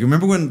world. Like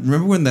remember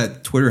when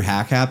that Twitter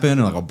hack happened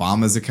and like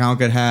Obama's account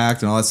got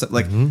hacked and all that stuff.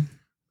 Like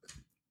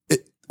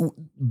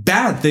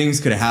bad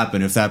things could have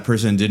happened if that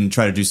person didn't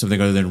try to do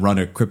something other than run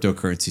a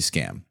cryptocurrency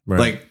scam. Right.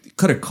 Like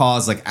could have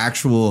caused like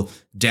actual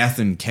death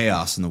and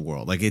chaos in the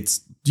world. Like it's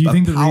Do you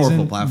think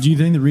powerful platform. Do you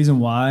think the reason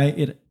why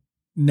it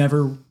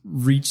never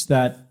reached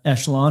that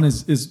echelon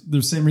is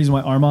the same reason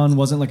why Armand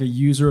wasn't like a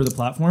user of the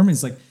platform?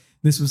 It's like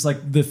this was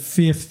like the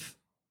fifth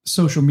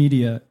social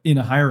media in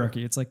a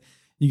hierarchy. It's like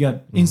you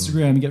got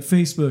Instagram, you got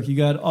Facebook, you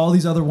got all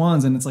these other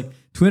ones, and it's like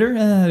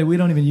Twitter. We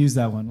don't even use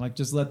that one. Like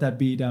just let that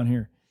be down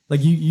here.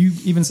 Like you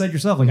even said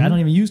yourself, like I don't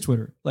even use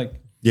Twitter. Like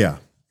Yeah,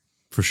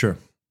 for sure.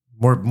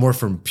 More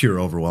from pure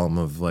overwhelm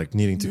of like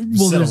needing to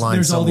set a line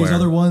there's all somewhere. these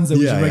other ones that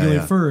we should regulate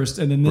yeah. first,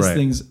 and then this Right.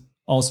 thing's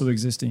also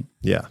existing.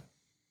 Yeah.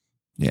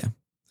 Yeah.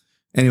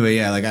 Anyway,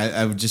 yeah, like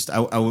I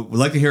would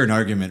like to hear an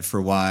argument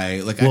for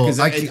why, like, Well, because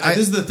this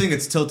is the thing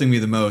that's tilting me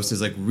the most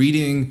is like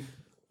reading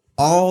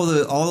all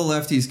the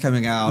lefties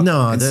coming out.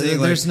 No, and saying,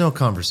 like, there's no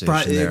conversation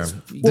there. it's-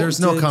 There's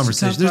no it's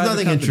conversation. There's private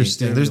nothing companies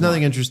interesting. doing There's what they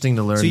nothing want. interesting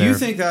to learn So there. you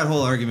think that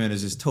whole argument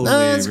is just totally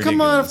ridiculous?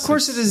 Come on, of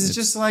course it is. It's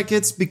just like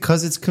it's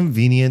because it's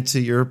convenient to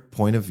your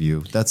point of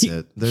view. That's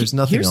it. There's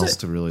nothing Here's else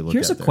to really look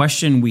Here's at. a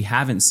question we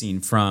haven't seen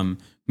from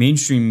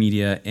mainstream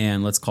media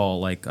and let's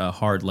call like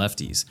hard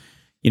lefties.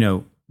 You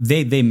know,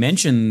 they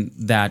mentioned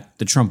that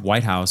the Trump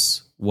White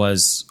House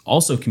was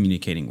also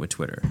communicating with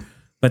Twitter,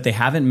 but they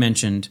haven't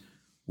mentioned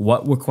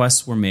what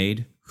requests were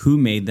made, who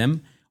made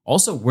them.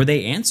 Also, were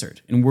they answered?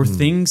 And were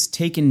things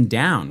taken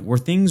down? Were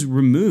things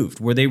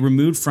removed? Were they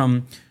removed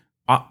from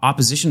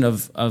opposition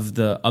of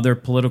the other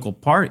political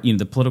party,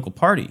 the political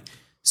party?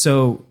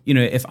 So,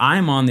 if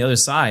I'm on the other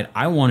side,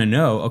 I want to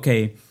know,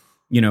 okay,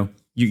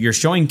 you're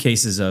showing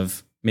cases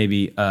of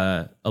maybe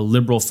a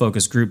liberal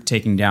focused group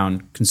taking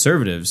down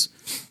conservatives,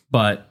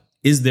 but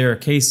is there a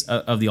case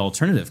of the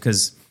alternative?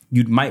 Because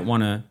you might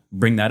want to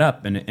bring that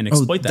up and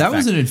exploit that. That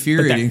was fact. an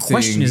infuriating But that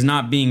question thing. is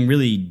not being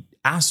really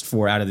asked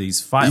for out of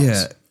these files.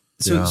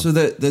 Yeah. So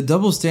the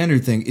double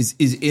standard thing is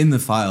in the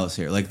files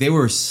here. Like they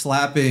were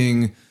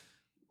slapping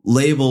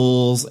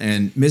labels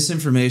and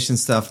misinformation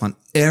stuff on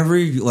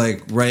every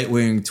like right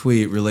wing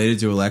tweet related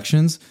to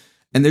elections.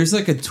 And there's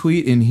like a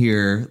tweet in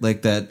here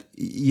like that.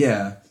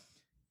 Yeah.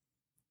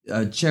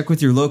 Check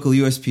with your local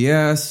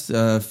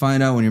USPS,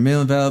 find out when your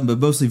mail is valid, but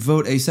mostly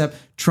vote ASAP.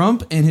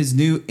 Trump and his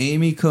new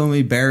Amy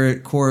Coney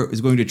Barrett court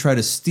is going to try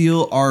to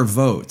steal our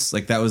votes.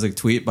 Like that was a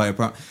tweet by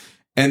a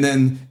and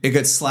then it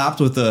gets slapped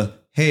with a,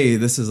 hey,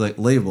 this is like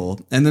label.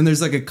 And then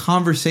there's like a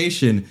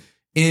conversation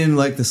in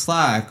like the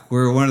Slack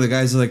where one of the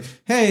guys is like,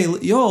 hey,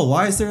 yo,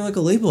 why is there like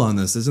a label on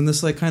this? Isn't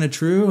this like kind of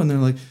true? And they're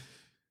like,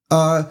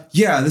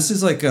 yeah, this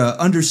is like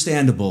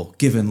understandable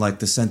given like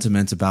the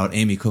sentiment about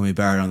Amy Coney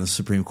Barrett on the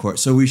Supreme Court.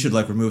 So we should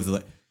like remove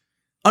the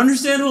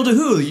understandable to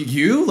who?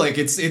 You? Like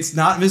it's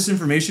not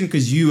misinformation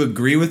because you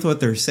agree with what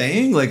they're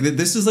saying. Like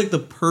this is like the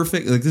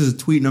perfect, like this is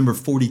tweet number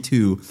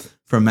 42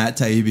 from Matt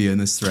Taibbi in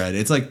this thread.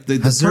 It's like the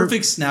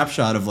perfect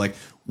snapshot of like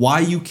why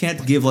you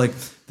can't give like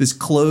this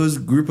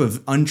closed group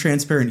of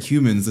untransparent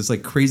humans this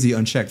like crazy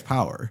unchecked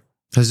power.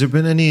 Has there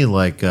been any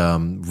like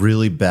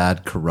really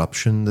bad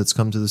corruption that's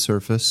come to the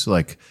surface?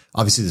 Like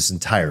obviously this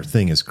entire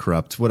thing is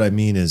corrupt. What I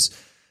mean is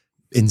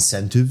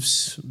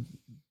incentives,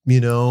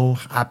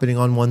 happening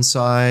on one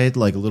side,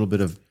 like a little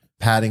bit of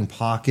padding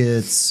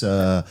pockets,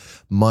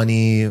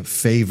 money,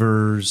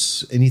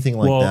 favors, anything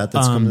like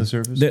that's come to the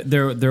surface?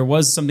 There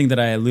was something that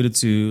I alluded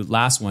to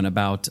last one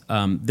about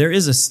there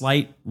is a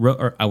slight,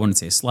 or I wouldn't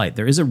say a slight,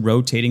 there is a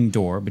rotating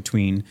door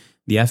between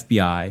the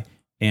FBI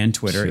and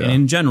Twitter, and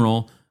in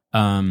general,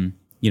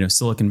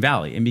 Silicon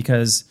Valley. And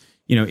because,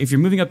 if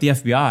you're moving up the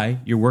FBI,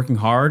 you're working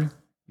hard,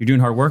 you're doing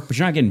hard work, but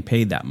you're not getting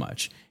paid that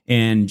much.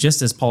 And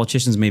just as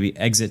politicians maybe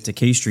exit to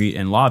K Street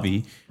and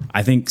lobby,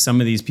 I think some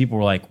of these people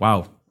were like,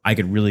 wow, I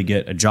could really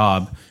get a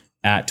job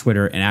at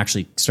Twitter and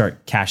actually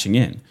start cashing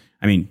in.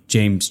 I mean,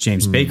 James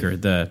Baker,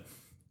 the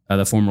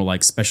former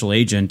like special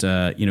agent,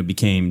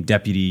 became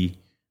deputy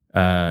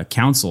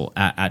counsel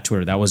at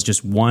Twitter. That was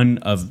just one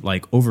of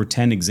like over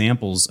 10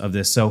 examples of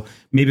this. So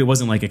maybe it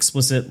wasn't like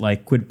explicit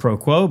like quid pro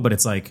quo, but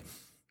it's like,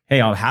 hey,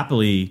 I'll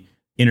happily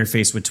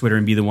interface with Twitter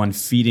and be the one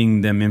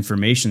feeding them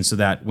information so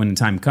that when the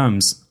time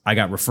comes, I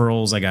got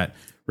referrals, I got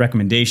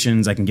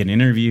recommendations, I can get an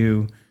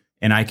interview,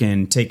 and I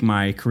can take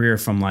my career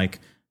from like,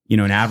 an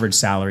average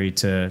salary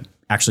to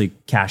actually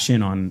cash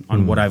in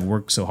on what I've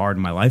worked so hard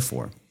in my life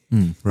for.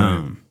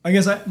 Right. I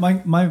guess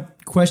my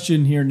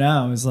question here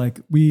now is like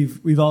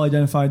we've all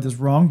identified this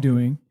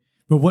wrongdoing,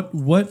 but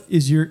what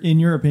is in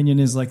your opinion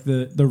is like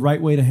the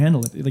right way to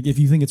handle it? Like if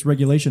you think it's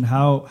regulation,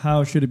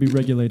 how should it be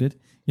regulated?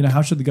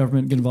 How should the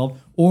government get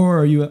involved? Or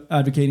are you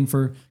advocating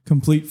for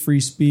complete free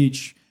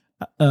speech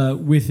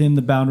within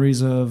the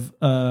boundaries of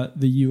the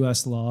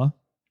U.S. law?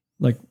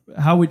 Like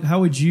how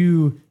would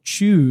you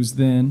choose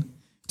then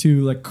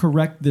to like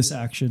correct this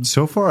action?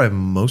 So far, I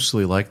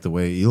mostly like the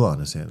way Elon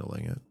is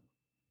handling it.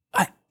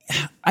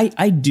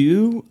 I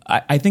do.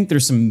 I think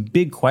there's some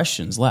big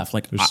questions left.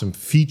 Like There's some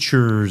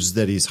features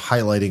that he's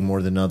highlighting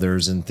more than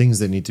others and things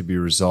that need to be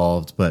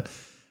resolved. But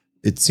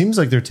it seems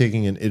like they're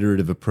taking an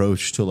iterative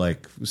approach to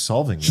like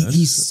solving this.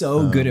 He's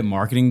so good at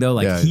marketing though.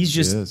 Like yeah, he's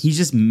just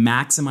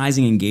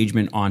maximizing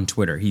engagement on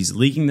Twitter. He's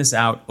leaking this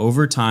out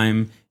over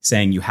time,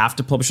 saying you have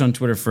to publish on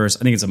Twitter first.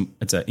 I think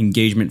it's an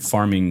engagement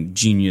farming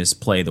genius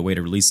play, the way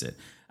to release it.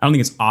 I don't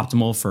think it's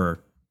optimal for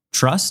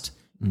trust.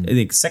 I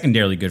think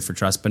secondarily good for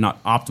trust, but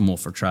not optimal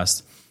for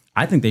trust.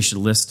 I think they should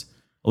list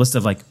a list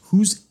of like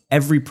who's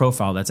every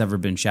profile that's ever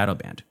been shadow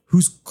banned,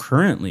 who's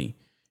currently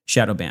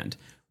shadow banned.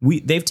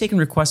 They've taken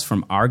requests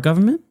from our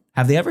government.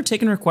 Have they ever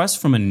taken requests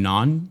from a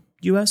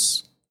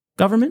non-U.S.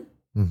 government?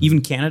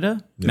 Even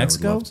Canada,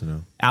 Mexico, I would love to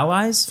know.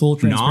 Allies, Full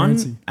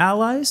transparency.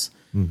 non-allies?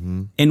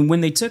 And when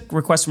they took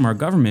requests from our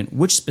government,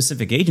 which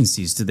specific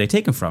agencies did they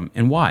take them from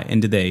and why?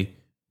 And did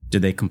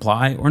they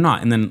comply or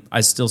not? And then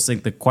I still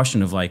think the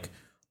question of like,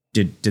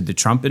 did the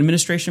Trump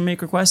administration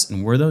make requests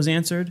and were those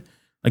answered?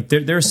 Like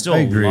there's still I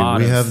agree. a lot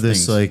we of have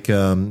this things.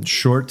 like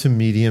short to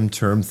medium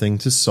term thing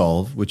to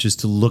solve, which is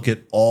to look at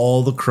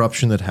all the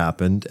corruption that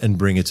happened and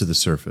bring it to the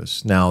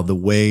surface. Now, the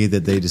way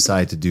that they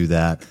decide to do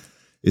that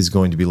is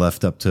going to be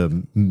left up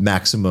to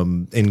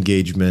maximum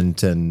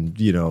engagement and,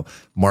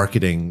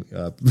 marketing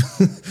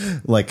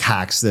like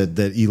hacks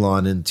that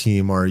Elon and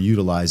team are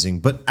utilizing.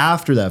 But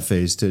after that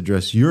phase, to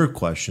address your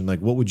question, like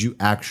what would you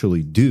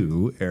actually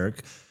do,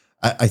 Eric?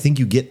 I think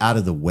you get out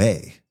of the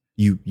way.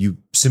 You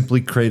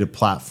simply create a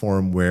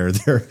platform where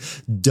there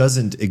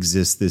doesn't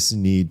exist this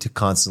need to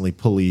constantly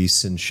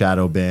police and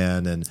shadow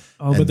ban and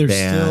but there's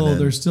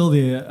still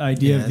the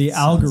idea of the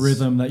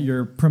algorithm that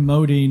you're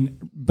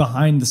promoting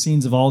behind the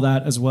scenes of all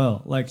that as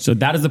well. Like So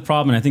that is the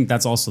problem, and I think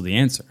that's also the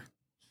answer.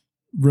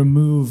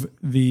 remove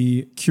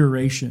the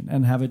curation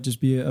and have it just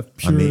be a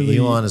purely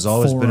Elon has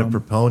always been a forum.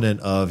 proponent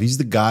of, he's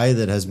the guy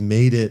that has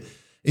made it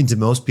into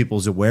most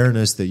people's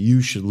awareness that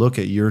you should look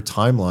at your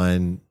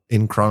timeline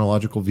in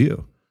chronological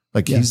view.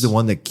 Like he's the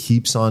one that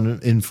keeps on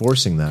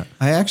enforcing that.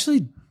 I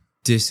actually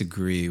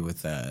disagree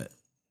with that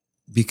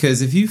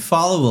because if you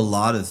follow a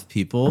lot of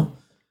people,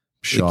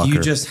 like,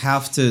 you just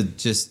have to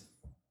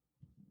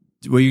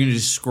you're going to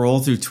just scroll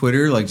through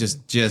Twitter, like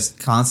just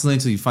constantly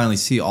until you finally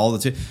see all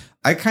the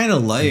I kind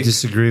of like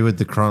disagree with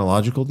the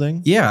chronological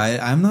thing. Yeah,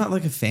 I'm not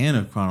like a fan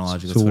of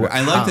chronological Twitter.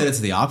 I like that it's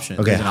the option.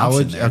 Okay,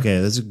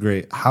 that's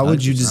great. How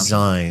would you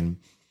design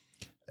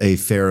a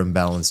fair and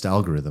balanced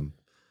algorithm?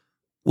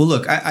 Well,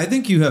 look, I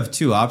think you have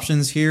two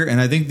options here,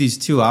 and I think these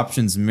two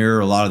options mirror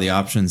a lot of the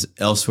options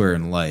elsewhere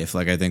in life.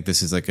 Like, I think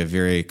this is like a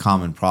very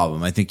common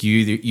problem. I think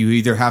you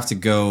either have to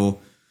go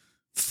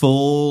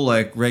full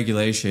like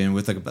regulation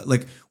with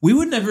like we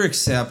would never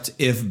accept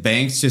if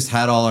banks just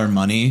had all our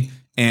money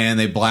and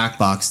they black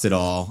boxed it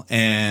all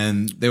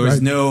and there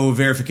was no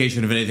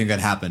verification of anything that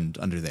happened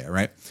under there,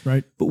 right?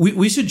 Right. But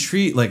we should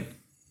treat like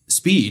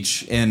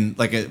speech and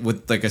like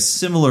with like a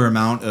similar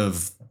amount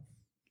of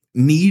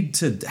need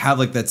to have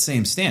like that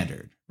same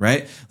standard,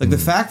 right? Like the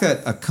fact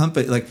that a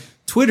company like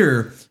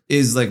Twitter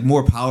is like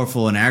more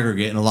powerful in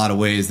aggregate in a lot of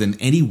ways than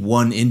any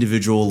one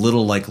individual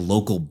little like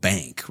local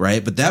bank,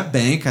 right? But that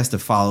bank has to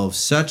follow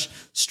such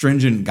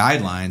stringent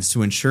guidelines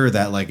to ensure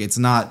that like it's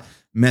not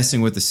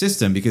messing with the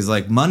system, because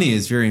like money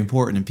is very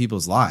important in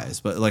people's lives,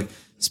 but like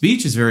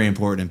speech is very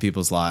important in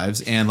people's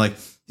lives, and like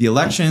the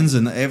elections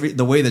and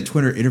the way that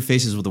Twitter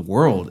interfaces with the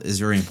world is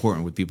very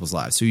important with people's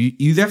lives. So you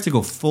either have to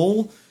go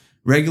full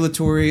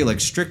regulatory, like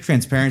strict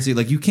transparency.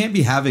 Like you can't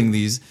be having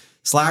these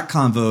Slack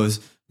convos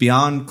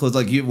beyond close.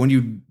 Like when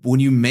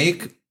you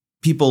make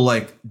people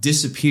like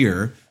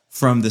disappear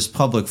from this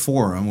public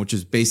forum, which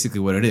is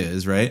basically what it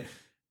is, right?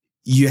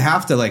 You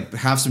have to like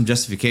have some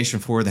justification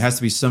for it. There has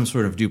to be some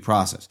sort of due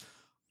process.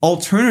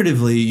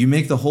 Alternatively, you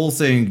make the whole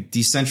thing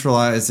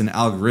decentralized and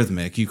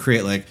algorithmic. You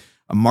create like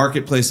a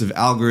marketplace of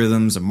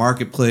algorithms, a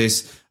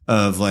marketplace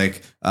of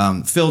like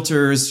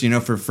filters,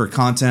 for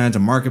content, a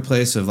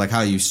marketplace of like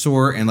how you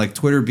sort, and like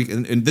Twitter.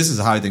 And this is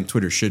how I think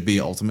Twitter should be.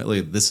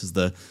 Ultimately, this is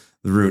the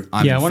route.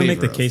 I want to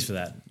make the case for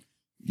that.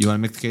 You want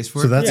to make the case for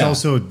it? So that's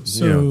also, just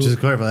to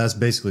clarify, that's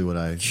basically what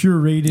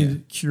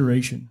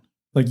curation.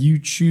 Like you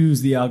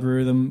choose the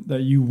algorithm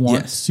that you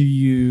want to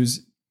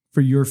use for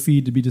your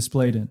feed to be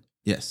displayed in.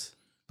 Yes.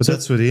 But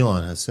that's what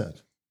Elon has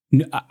said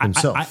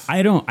himself.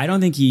 I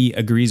don't think he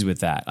agrees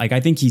with that. Like,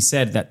 I think he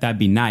said that that'd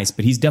be nice,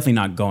 but he's definitely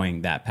not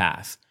going that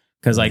path.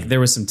 Because like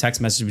there was some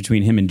text message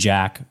between him and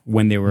Jack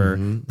when they were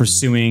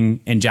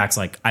pursuing, and Jack's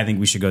like, I think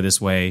we should go this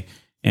way.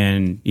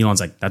 And Elon's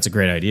like, that's a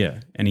great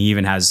idea. And he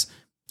even has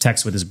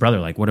text with his brother,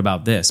 like, what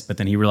about this? But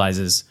then he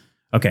realizes,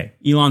 okay,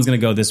 Elon's going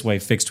to go this way,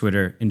 fix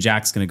Twitter, and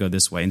Jack's going to go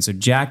this way. And so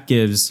Jack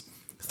gives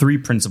 3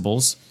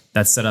 principles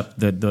that set up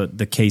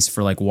the case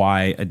for like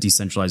why a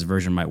decentralized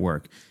version might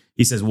work.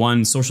 He says,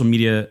 1, social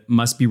media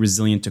must be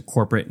resilient to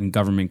corporate and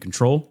government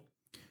control.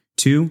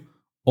 2,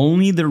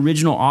 only the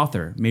original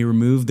author may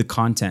remove the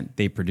content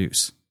they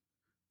produce.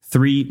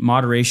 3,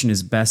 moderation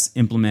is best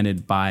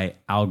implemented by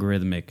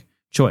algorithmic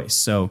choice.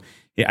 So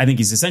I think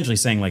he's essentially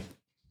saying like,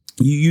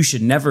 you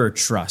should never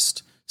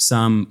trust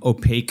some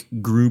opaque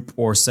group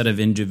or set of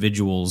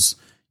individuals,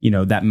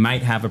 that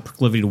might have a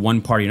proclivity to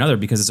one party or another,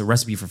 because it's a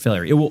recipe for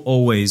failure. It will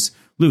always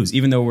lose,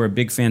 even though we're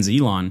big fans of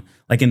Elon.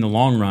 Like in the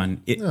long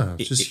run,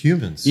 it's just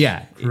humans.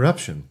 Yeah,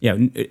 corruption.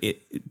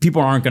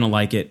 People aren't going to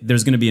like it.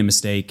 There's going to be a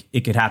mistake.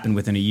 It could happen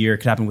within a year. It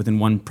could happen within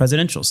one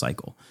presidential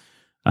cycle.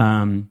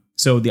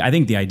 So I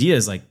think the idea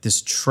is like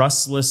this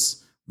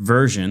trustless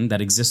version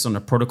that exists on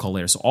a protocol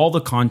layer. So all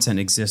the content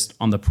exists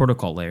on the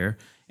protocol layer.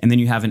 And then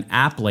you have an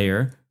app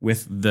layer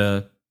with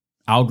the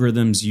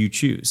algorithms you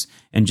choose.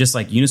 And just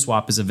like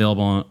Uniswap is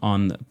available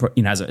on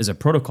as a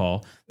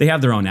protocol, they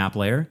have their own app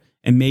layer.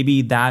 And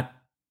maybe that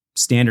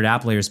standard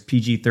app layer is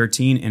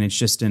PG-13 and it's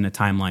just in a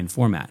timeline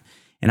format.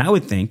 And I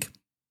would think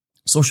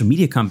social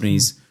media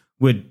companies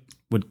would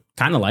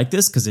kind of like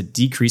this because it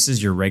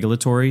decreases your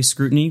regulatory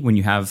scrutiny when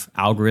you have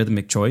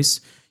algorithmic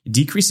choice. It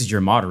decreases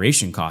your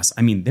moderation costs.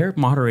 I mean, their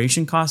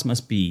moderation costs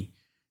must be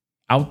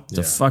out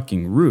the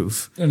fucking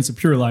roof. And it's a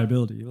pure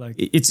liability. Like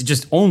it's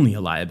just only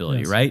a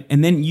liability, right?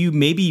 And then you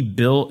maybe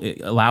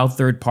allow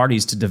third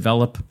parties to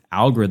develop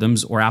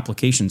algorithms or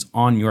applications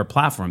on your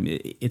platform.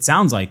 It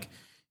sounds like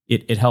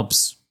it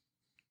helps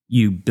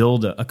you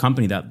build a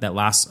company that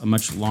lasts a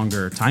much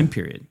longer time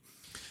period.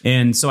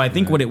 And so I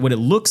think what it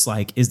looks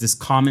like is this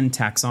common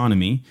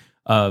taxonomy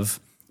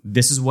of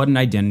this is what an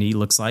identity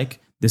looks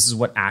like, this is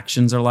what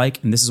actions are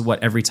like, and this is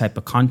what every type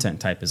of content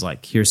type is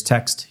like. Here's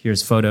text,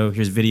 here's photo,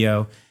 here's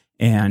video.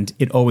 And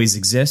it always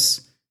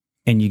exists,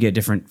 and you get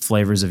different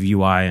flavors of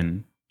UI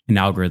and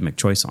algorithmic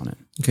choice on it.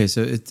 Okay,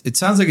 so it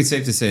sounds like it's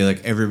safe to say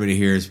like everybody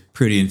here is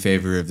pretty in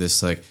favor of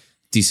this like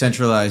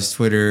decentralized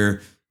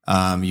Twitter.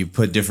 You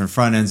put different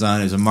front ends on it.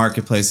 There's a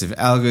marketplace of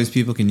algos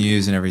people can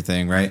use and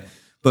everything, right?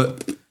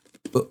 But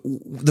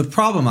the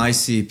problem I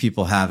see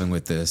people having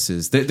with this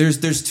is that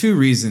there's 2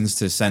 reasons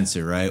to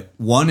censor, right?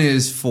 One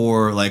is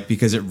for like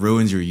because it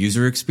ruins your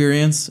user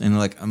experience, and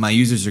like my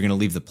users are going to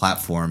leave the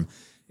platform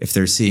if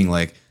they're seeing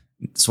like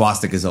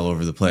swastikas all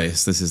over the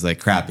place. This is like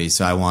crappy.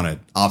 So I want to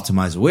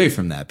optimize away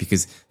from that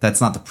because that's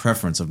not the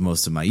preference of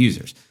most of my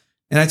users.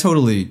 And I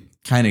totally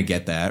kind of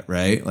get that,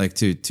 right? Like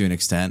to an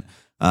extent.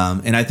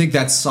 And I think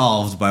that's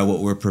solved by what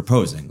we're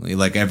proposing.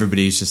 Like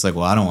everybody's just like,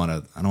 well, I don't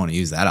want to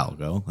use that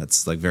algo.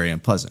 That's like very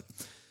unpleasant.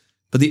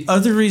 But the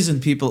other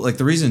reason the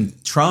reason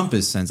Trump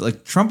is censored,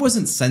 like Trump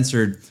wasn't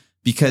censored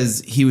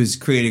because he was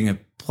creating an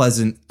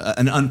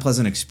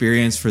unpleasant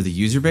experience for the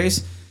user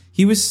base.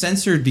 He was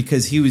censored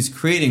because he was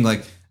creating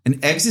like an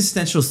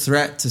existential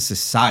threat to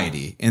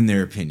society, in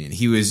their opinion.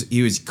 He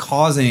was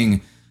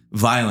causing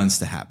violence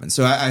to happen.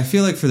 So I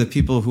feel like for the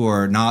people who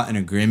are not in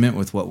agreement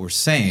with what we're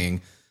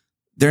saying,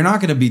 they're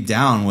not going to be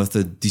down with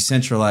the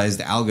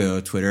decentralized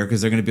algo Twitter because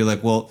they're going to be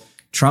like, well,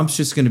 Trump's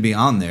just going to be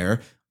on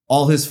there.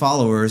 All his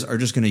followers are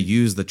just going to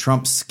use the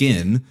Trump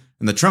skin,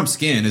 and the Trump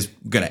skin is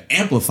going to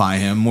amplify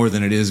him more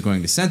than it is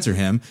going to censor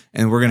him.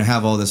 And we're going to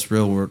have all this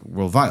real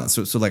world violence.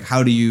 So like,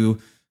 how do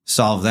you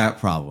solve that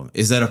problem?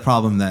 Is that a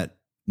problem that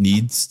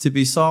needs to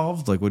be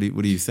solved? Like, what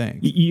do you think?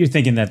 You're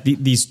thinking that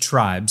these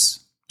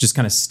tribes just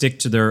kind of stick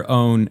to their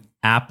own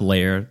app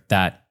layer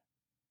that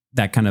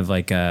kind of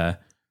like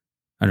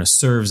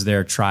serves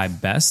their tribe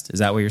best. Is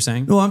that what you're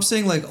saying? No, I'm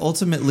saying like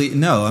ultimately,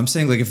 no, I'm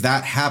saying like if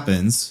that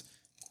happens,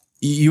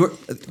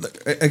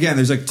 again,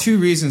 there's like 2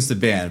 reasons to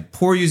ban: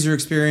 poor user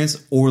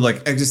experience or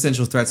like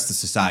existential threats to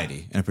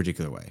society in a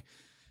particular way.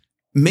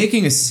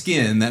 Making a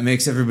skin that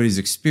makes everybody's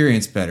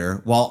experience better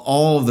while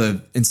all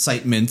the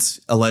incitement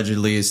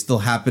allegedly is still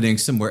happening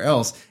somewhere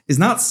else is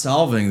not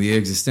solving the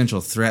existential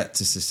threat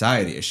to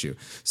society issue.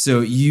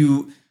 So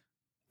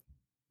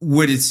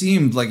it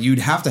seemed like you'd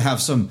have to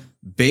have some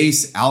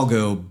base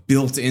algo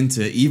built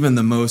into even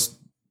the most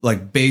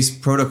like base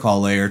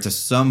protocol layer to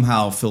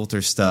somehow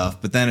filter stuff.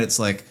 But then it's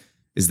like,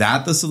 is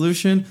that the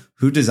solution?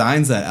 Who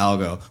designs that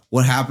algo?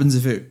 What happens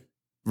if it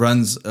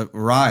runs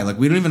awry. Like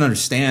we don't even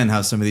understand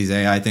how some of these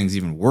AI things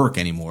even work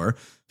anymore.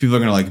 People are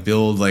going to like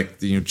build like,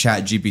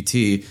 Chat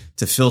GPT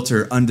to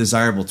filter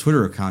undesirable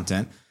Twitter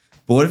content.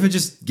 But what if it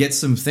just gets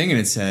something in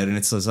its head and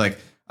it's just like,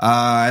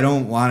 I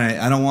don't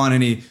want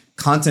any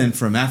content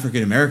from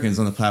African Americans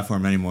on the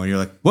platform anymore. And you're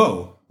like,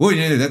 whoa,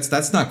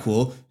 that's not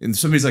cool. And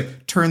somebody's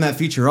like, turn that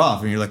feature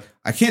off. And you're like,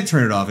 I can't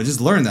turn it off. I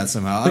just learned that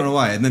somehow. I don't know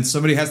why. And then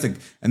somebody has to,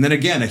 and then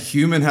again, a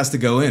human has to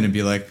go in and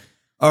be like,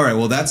 all right,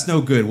 well, that's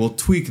no good. We'll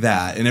tweak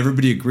that. And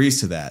everybody agrees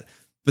to that.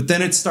 But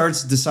then it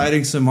starts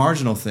deciding some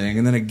marginal thing.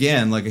 And then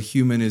again, like a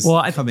human is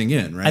coming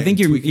in, right? I think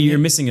you're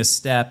missing a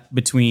step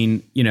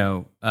between,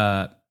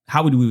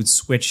 how would we would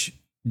switch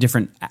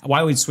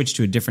why would we switch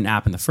to a different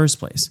app in the first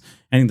place?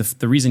 I think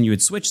the reason you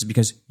would switch is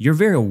because you're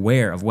very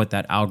aware of what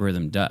that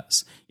algorithm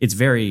does. It's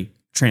very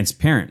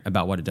transparent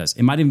about what it does.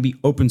 It might even be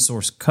open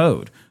source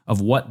code of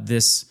what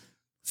this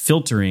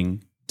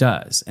filtering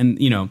does. And,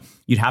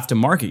 you'd have to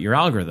market your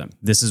algorithm.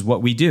 This is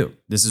what we do.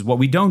 This is what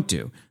we don't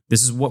do.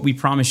 This is what we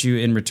promise you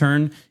in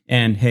return.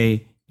 And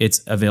hey,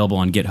 it's available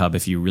on GitHub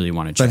if you really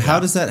want to check it out. But how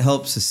does that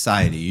help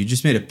society? You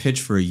just made a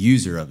pitch for a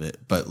user of it,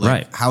 but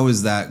how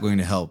is that going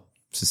to help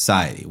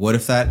society? What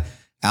if that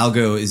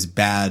algo is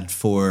bad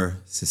for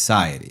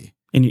society?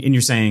 And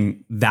you're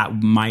saying that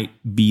might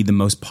be the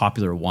most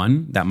popular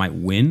one that might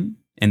win,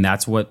 and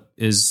that's what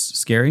is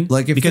scary?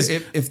 Like if because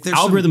there's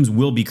algorithms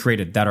will be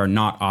created that are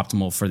not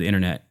optimal for the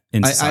internet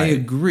in society. I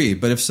agree,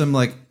 but if some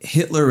like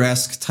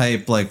Hitler-esque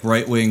type like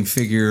right-wing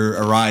figure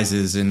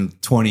arises in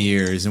 20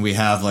 years and we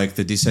have like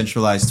the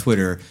decentralized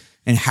Twitter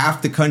and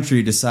half the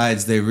country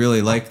decides they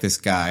really like this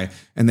guy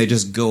and they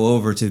just go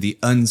over to the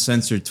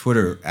uncensored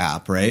Twitter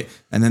app, right?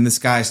 And then this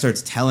guy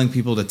starts telling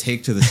people to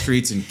take to the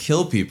streets and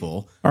kill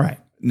people. All right.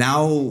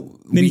 Now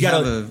then you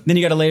got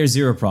a layer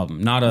zero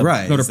problem, not a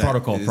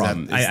protocol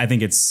problem. I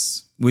think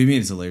it's. What do you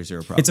mean it's a layer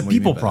zero problem? It's a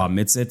people problem.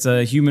 It's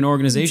a human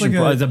organization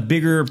problem. It's a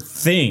bigger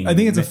thing. I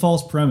think it's a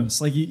false premise.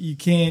 Like you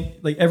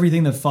can't, like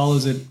everything that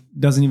follows it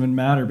doesn't even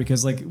matter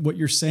because like what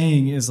you're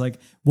saying is like,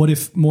 what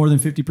if more than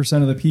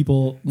 50% of the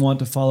people want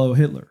to follow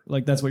Hitler?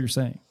 Like that's what you're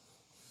saying.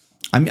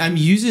 I'm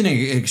using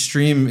an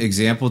extreme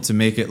example to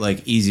make it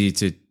like easy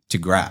to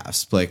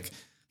grasp. Like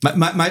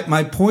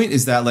my point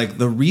is that like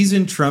the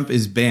reason Trump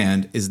is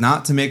banned is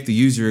not to make the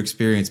user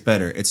experience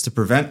better. It's to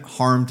prevent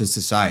harm to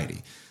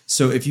society.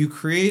 So if you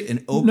create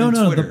an open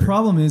Twitter, the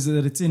problem is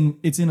that it's in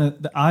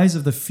the eyes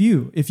of the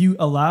few. If you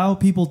allow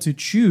people to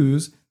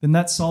choose, then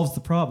that solves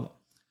the problem.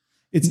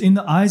 It's in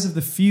the eyes of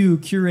the few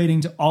curating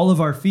to all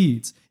of our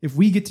feeds. If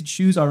we get to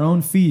choose our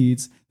own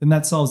feeds, then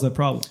that solves that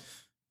problem.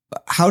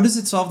 How does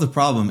it solve the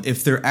problem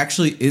if there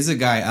actually is a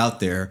guy out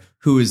there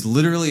who is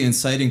literally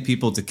inciting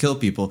people to kill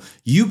people?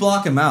 You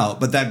block him out,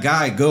 but that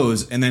guy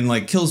goes and then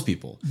like kills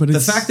people. But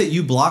the fact that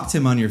you blocked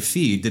him on your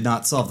feed did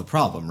not solve the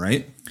problem,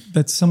 right?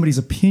 That's somebody's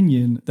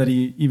opinion that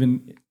he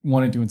even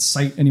wanted to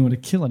incite anyone to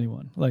kill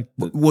anyone. Like,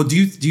 well, do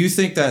you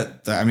think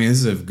that? I mean,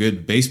 this is a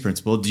good base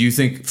principle. Do you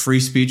think free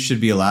speech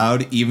should be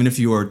allowed, even if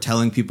you are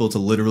telling people to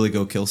literally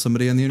go kill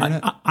somebody on the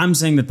internet? I'm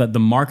saying that the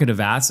market of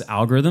ads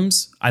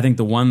algorithms, I think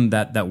the one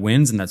that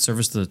wins and that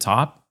surface to the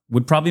top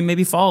would probably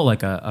maybe follow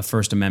like a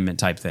First Amendment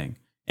type thing,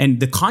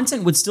 and the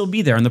content would still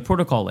be there on the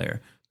protocol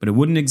layer, but it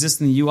wouldn't exist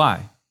in the UI.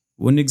 It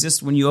wouldn't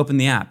exist when you open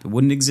the app. It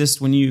wouldn't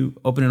exist when you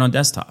open it on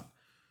desktop.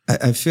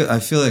 I feel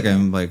like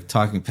I'm like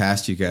talking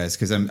past you guys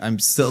because I'm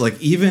still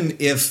like, even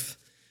if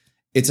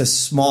it's a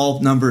small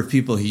number of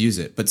people who use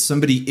it, but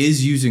somebody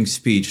is using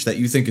speech that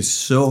you think is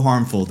so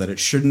harmful that it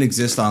shouldn't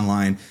exist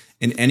online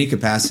in any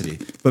capacity.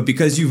 But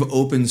because you've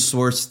open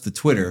sourced the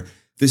Twitter,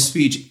 this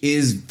speech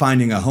is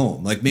finding a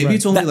home. Like maybe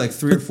it's only like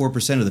 3 or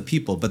 4% of the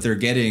people, but they're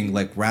getting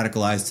like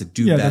radicalized to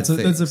do bad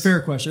things. That's a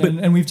fair question.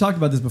 And we've talked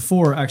about this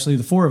before, actually,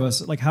 the four of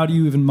us. Like, how do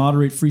you even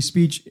moderate free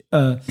speech?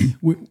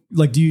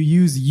 Like, do you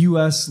use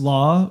U.S.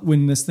 law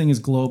when this thing is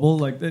global?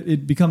 Like,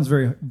 it becomes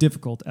very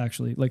difficult,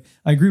 actually. Like,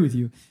 I agree with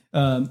you.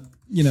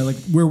 Like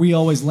where we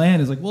always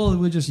land is like, well,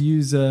 we'll just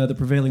use the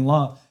prevailing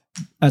law.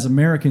 As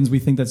Americans, we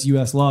think that's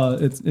U.S. law.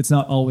 It's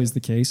not always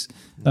the case.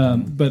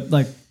 But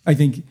like, I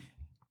think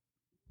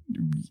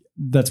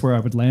that's where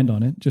I would land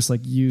on it. Just like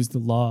use the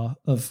law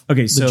of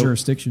the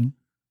jurisdiction.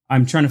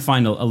 I'm trying to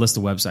find a list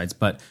of websites,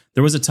 but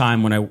there was a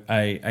time when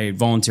I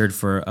volunteered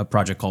for a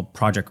project called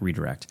Project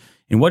Redirect.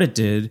 And what it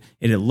did,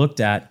 it looked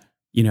at,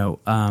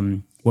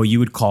 what you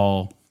would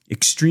call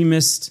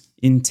extremist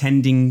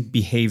intending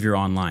behavior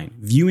online,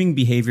 viewing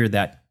behavior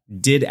that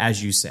did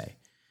as you say.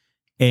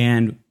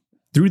 And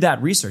through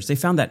that research, they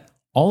found that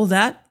all of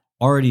that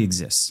already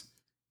exists.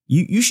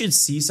 You should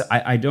see, so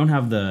I don't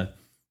have the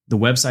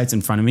websites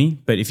in front of me,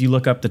 but if you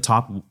look up the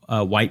top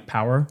white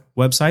power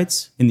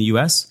websites in the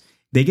US,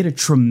 they get a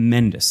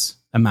tremendous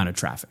amount of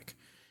traffic.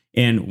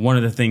 And one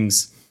of the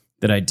things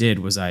that I did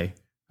was I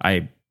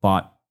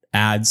bought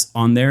ads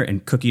on there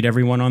and cookied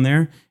everyone on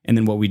there. And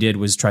then what we did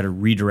was try to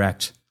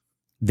redirect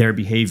their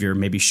behavior,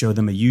 maybe show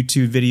them a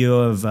YouTube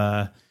video of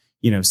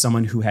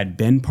someone who had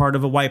been part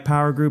of a white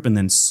power group and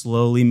then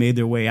slowly made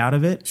their way out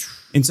of it.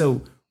 And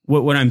so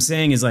what I'm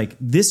saying is like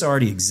this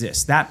already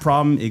exists. That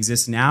problem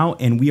exists now,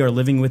 and we are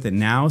living with it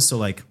now. So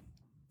like,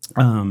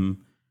 I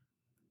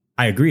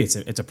agree,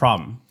 it's a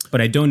problem,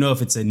 but I don't know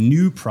if it's a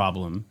new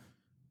problem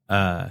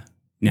now.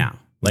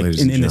 Like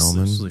Ladies in and this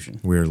gentlemen, solution.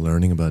 we're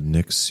learning about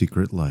Nick's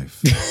secret life.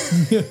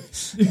 Dude,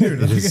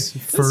 It is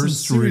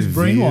first serious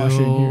brainwashing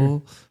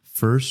reveal.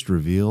 First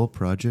reveal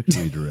Project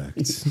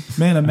Redirect.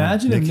 Man,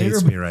 imagine if Nick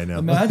hates me right now.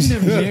 Imagine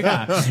if Nick.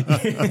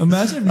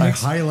 Imagine if I Nick.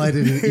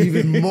 highlighted it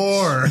even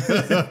more.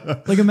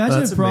 Like, imagine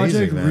That's if Project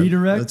amazing, man.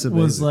 Redirect That's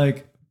was amazing.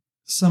 like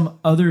some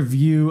other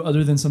view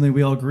other than something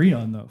we all agree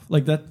on, though.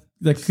 Like that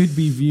could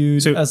be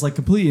viewed So- as like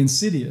completely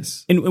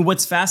insidious. And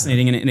what's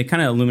fascinating, and it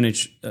kind of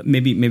illuminates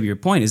maybe your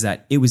point, is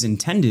that it was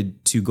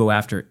intended to go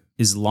after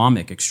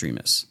Islamic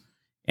extremists.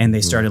 And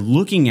they started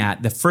looking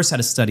at, first had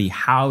to study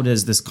how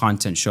does this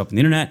content show up on the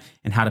internet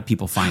and how do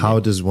people find How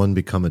it? does one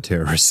become a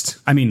terrorist?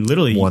 I mean,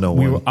 literally,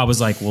 101. I was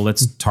like, well,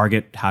 let's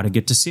target how to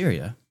get to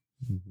Syria.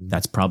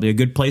 That's probably a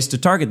good place to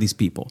target these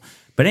people.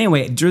 But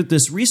anyway, through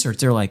this research,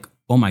 they're like,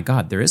 oh my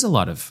God, there is a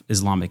lot of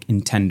Islamic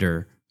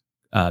intender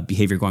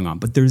behavior going on.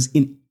 But there's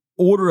an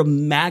order of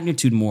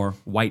magnitude more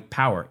white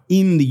power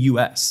in the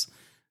US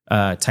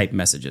type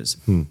messages.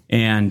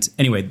 And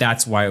anyway,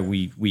 that's why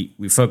we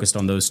focused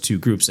on those two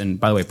groups. And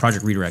by the way,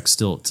 Project Redirect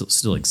still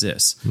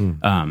exists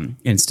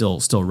and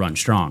still run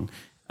strong.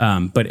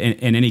 But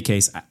in any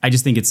case, I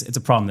just think it's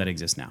a problem that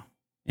exists now.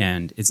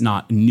 And it's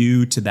not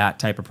new to that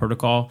type of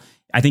protocol.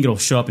 I think it'll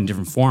show up in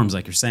different forms,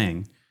 like you're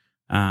saying.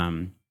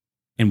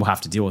 And we'll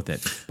have to deal with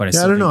it. But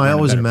I don't know. I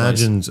always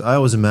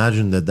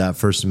imagined that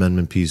First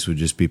Amendment piece would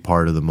just be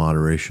part of the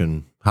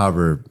moderation,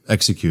 however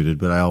executed.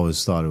 But I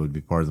always thought it would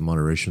be part of the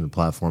moderation of the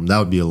platform. That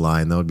would be a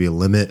line. That would be a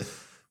limit.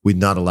 We'd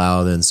not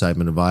allow the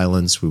incitement of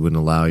violence. We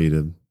wouldn't allow you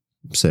to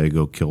say,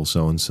 go kill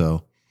so and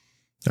so.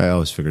 I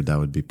always figured that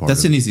would be part That's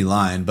of it. an easy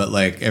line, but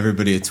like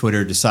everybody at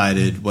Twitter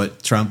decided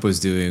what Trump was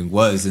doing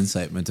was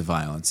incitement to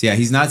violence. Yeah,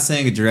 he's not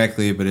saying it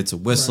directly, but it's a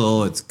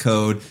whistle, it's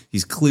code.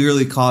 He's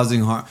clearly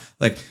causing harm.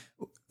 Like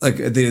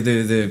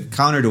the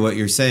counter to what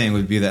you're saying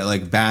would be that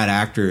like bad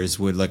actors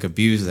would like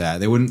abuse that.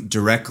 They wouldn't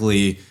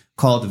directly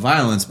call it to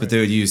violence, but they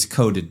would use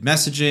coded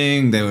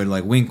messaging. They would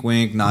like wink,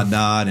 wink, nod,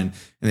 nod, and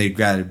they'd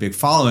grab a big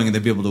following and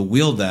they'd be able to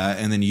wield that.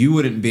 And then you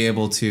wouldn't be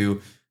able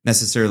to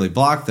necessarily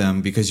block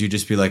them because you'd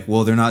just be like,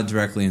 well, they're not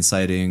directly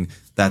inciting.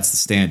 That's the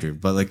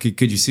standard. But like,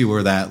 could you see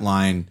where that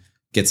line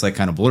gets like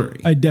kind of blurry?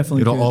 I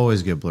definitely It'll could.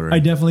 always get blurry. I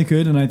definitely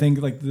could. And I think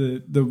like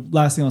the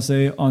last thing I'll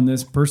say on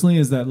this personally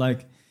is that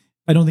like,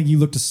 I don't think you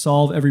look to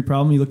solve every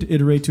problem. You look to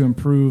iterate to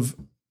improve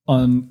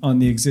on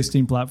the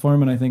existing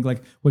platform. And I think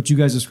like what you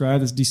guys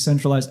described as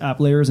decentralized app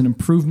layer is an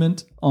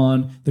improvement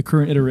on the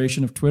current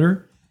iteration of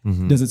Twitter.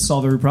 Mm-hmm. Does it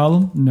solve every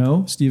problem?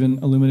 No. Stephen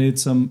illuminated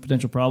some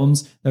potential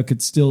problems that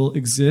could still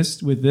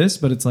exist with this,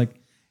 but it's like,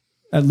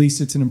 at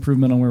least it's an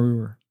improvement on where we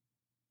were.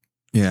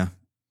 Yeah.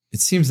 It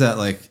seems that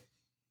like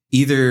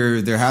either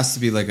there has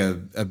to be like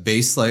a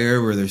base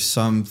layer where there's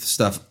some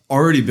stuff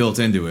already built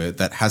into it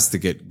that has to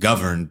get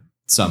governed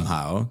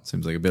somehow.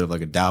 Seems like a bit of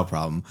like a DAO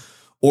problem.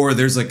 Or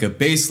there's like a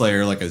base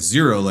layer, like a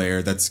zero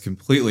layer that's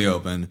completely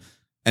open.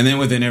 And then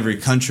within every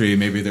country,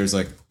 maybe there's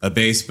like a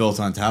base built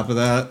on top of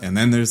that. And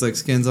then there's like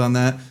skins on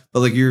that. But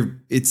like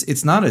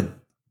it's not a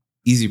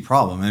easy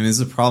problem. I mean,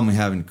 it's a problem we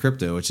have in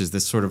crypto, which is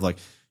this sort of like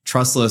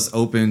trustless,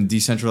 open,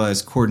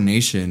 decentralized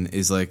coordination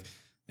is like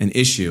an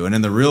issue. And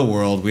in the real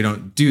world, we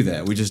don't do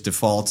that. We just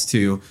default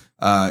to,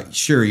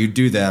 sure, you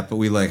do that, but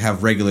we like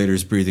have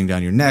regulators breathing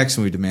down your necks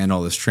and we demand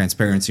all this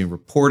transparency and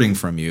reporting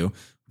from you,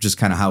 which is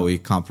kind of how we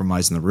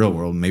compromise in the real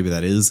world. Maybe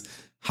that is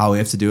how we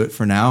have to do it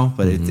for now,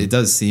 but it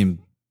does seem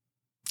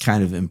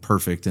kind of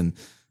imperfect in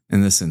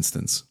this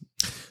instance.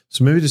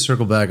 So maybe to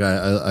circle back,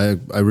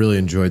 I really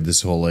enjoyed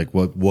this whole like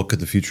what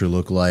could the future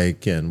look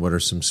like and what are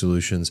some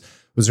solutions.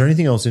 Was there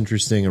anything else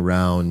interesting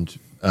around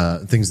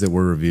things that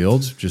were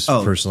reveled? Just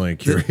personally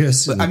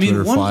curious. In the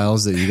Twitter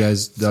files that you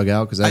guys dug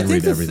out, because I didn't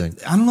read everything.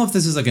 I don't know if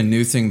this is like a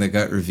new thing that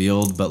got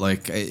revealed, but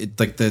like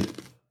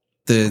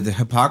the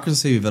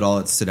hypocrisy of it all,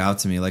 it stood out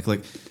to me. Like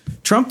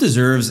Trump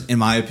deserves, in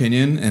my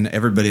opinion, and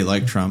everybody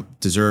like Trump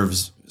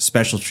deserves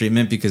special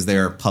treatment because they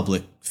are a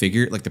public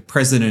figure. Like the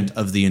president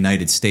of the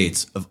United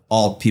States, of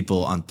all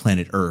people on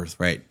planet Earth,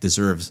 right,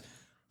 deserves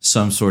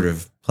some sort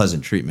of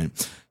pleasant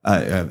treatment,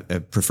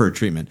 preferred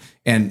treatment.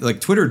 And like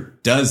Twitter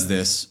does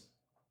this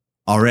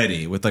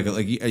already with like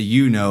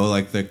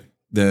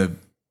the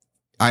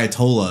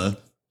Ayatollah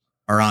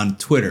are on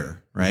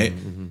Twitter, right?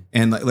 Mm-hmm.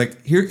 And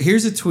like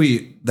here's a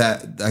tweet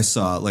that I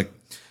saw. Like,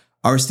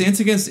 our stance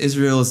against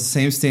Israel is the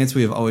same stance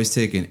we have always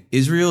taken.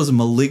 Israel is a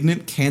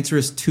malignant,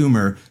 cancerous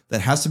tumor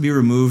that has to be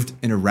removed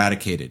and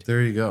eradicated.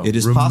 There you go. It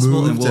is Removed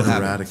possible and will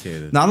happen.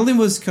 Eradicated. Not only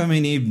was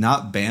Khamenei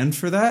not banned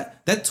for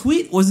that, that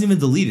tweet wasn't even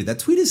deleted. That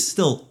tweet is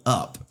still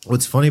up.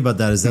 What's funny about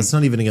that is that's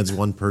not even against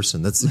one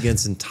person. That's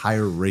against an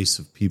entire race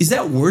of people. Is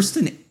that worse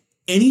than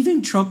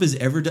anything Trump has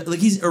ever done? Like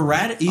he's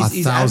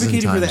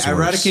advocating for the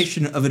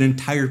eradication of an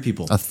entire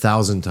people.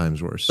 1,000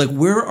 times worse. Like,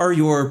 where are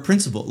your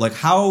principles? Like,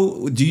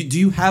 how do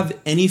you have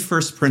any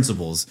first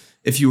principles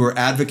if you were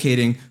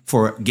advocating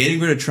for getting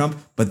rid of Trump,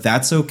 but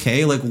that's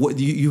okay. Like what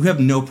you have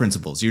no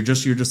principles. You're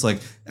just like,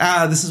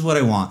 this is what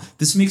I want.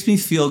 This makes me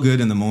feel good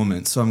in the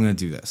moment. So I'm going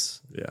to do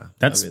this. Yeah.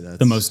 That's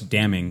the most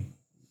damning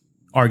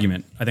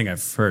argument I think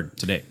I've heard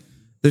today.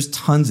 There's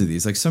tons of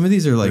these. Like some of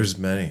these are like, there's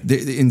many.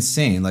 They're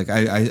insane. Like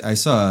I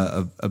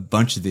saw a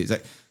bunch of these.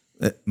 Like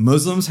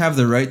Muslims have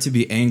the right to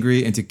be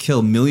angry and to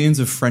kill millions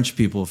of French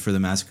people for the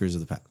massacres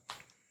of the past.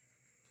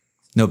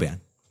 No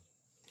ban.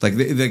 Like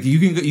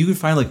you can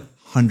find like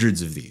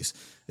hundreds of these,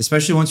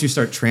 especially once you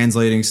start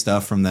translating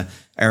stuff from the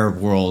Arab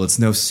world. It's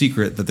no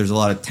secret that there's a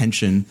lot of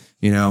tension,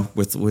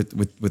 with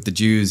the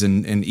Jews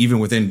and even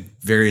within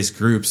various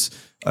groups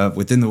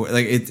within the,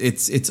 like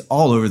it's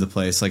all over the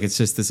place. Like it's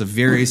just this a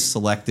very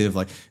selective,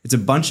 like it's a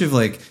bunch of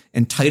like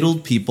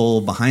entitled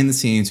people behind the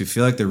scenes who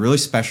feel like they're really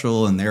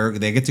special and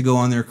they get to go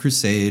on their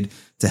crusade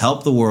to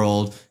help the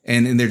world,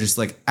 and they're just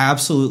like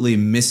absolutely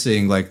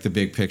missing like the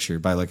big picture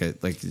by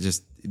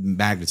just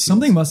magnitude.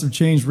 Something must have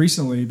changed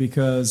recently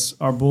because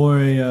our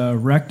boy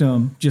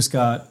Rectum just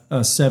got a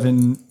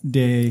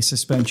 7-day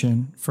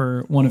suspension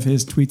for one of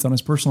his tweets on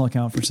his personal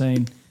account for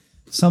saying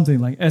something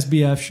like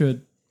SBF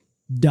should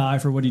die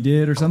for what he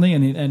did or something,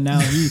 and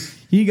now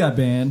he got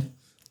banned.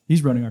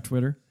 He's running our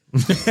Twitter.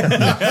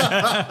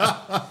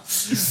 that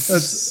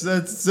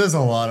says a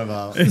lot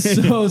about.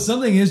 So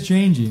something is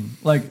changing.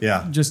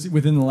 Just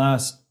within the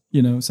last,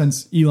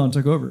 since Elon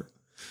took over.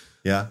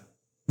 Yeah.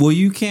 Well,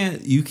 you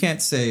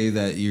can't say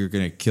that you're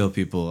going to kill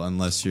people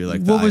unless you're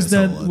like, what was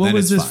that? What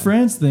was this fine.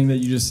 France thing that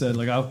you just said?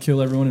 Like, I'll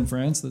kill everyone in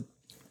France.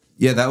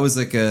 Yeah, that was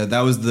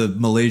the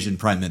Malaysian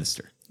prime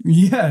minister.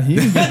 Yeah, he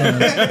didn't get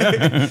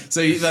that.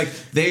 So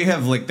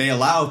they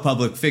allow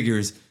public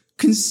figures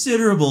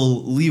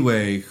considerable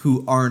leeway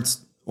who aren't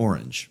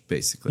orange,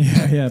 basically.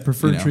 Yeah,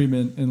 preferred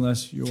treatment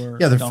unless you're.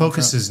 Yeah, their Donald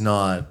focus Trump. is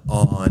not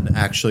on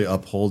actually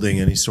upholding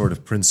any sort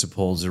of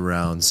principles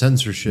around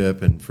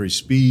censorship and free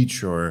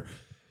speech or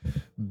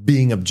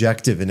being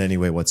objective in any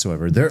way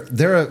whatsoever.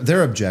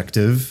 Their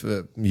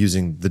objective,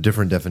 using the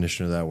different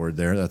definition of that word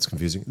there, that's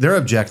confusing. Their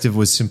objective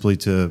was simply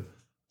to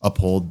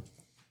uphold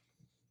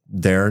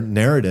their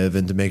narrative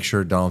and to make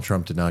sure Donald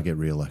Trump did not get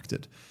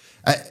reelected.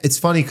 It's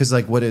funny because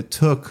like what it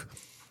took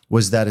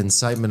was that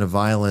incitement of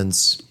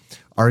violence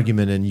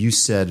argument, and you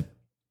said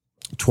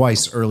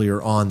twice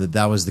earlier on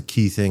that was the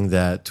key thing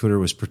that Twitter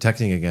was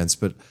protecting against,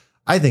 but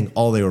I think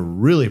all they were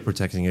really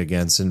protecting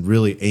against and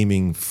really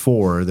aiming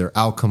for, their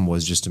outcome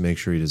was just to make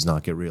sure he does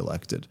not get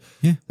reelected.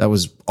 Yeah. That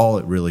was all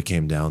it really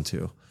came down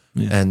to.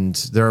 Yeah. And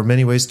there are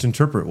many ways to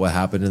interpret what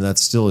happened, and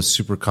that's still a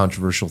super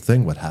controversial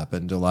thing, what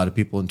happened. A lot of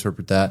people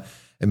interpret that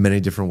in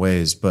many different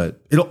ways,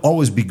 but it'll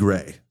always be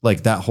gray.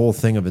 Like that whole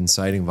thing of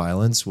inciting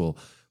violence will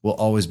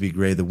always be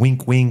gray. The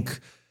wink, wink,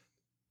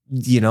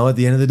 at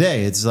the end of the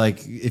day, it's like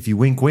if you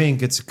wink,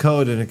 wink, it's a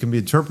code and it can be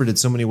interpreted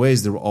so many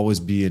ways. There will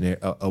always be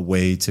a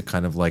way to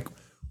kind of like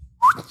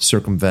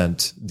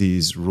circumvent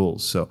these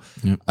rules. So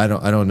I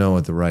don't know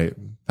what the right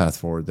path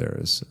forward there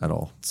is at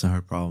all. It's a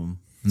hard problem.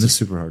 It's a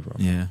super hard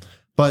problem. Yeah.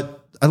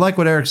 But I like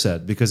what Eric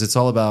said because it's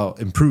all about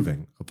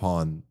improving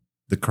upon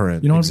the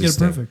current. You don't have to get it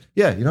existing. perfect.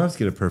 Yeah, you don't have to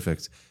get it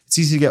perfect. It's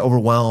easy to get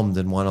overwhelmed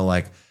and want to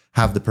like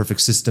have the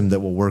perfect system that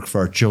will work for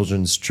our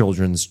children's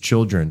children's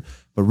children.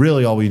 But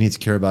really all we need to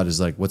care about is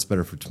like what's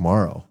better for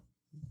tomorrow.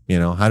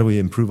 How do we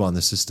improve on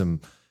the system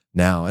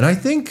now? And I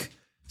think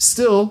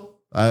still,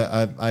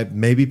 I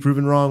may be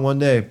proven wrong one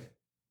day,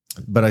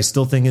 but I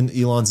still think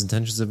Elon's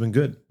intentions have been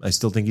good. I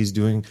still think he's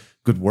doing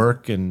good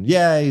work, and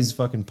he's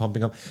fucking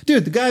pumping up.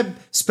 Dude, the guy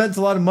spent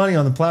a lot of money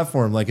on the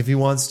platform. Like if he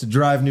wants to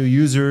drive new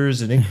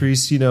users and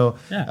increase,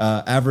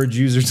 average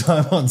user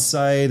time on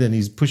site, and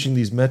he's pushing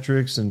these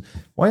metrics, and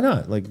why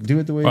not? Like do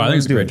it the way. I think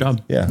it's a great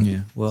job. Yeah.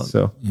 Yeah. Well.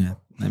 So yeah.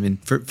 I mean,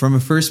 from a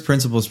first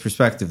principles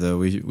perspective, though,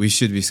 we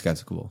should be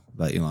skeptical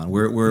about Elon.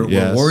 We're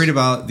Yes. worried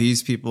about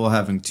these people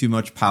having too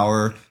much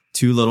power,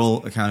 too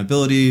little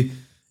accountability.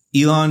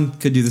 Elon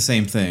could do the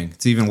same thing.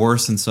 It's even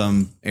worse in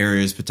some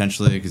areas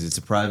potentially because it's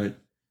a private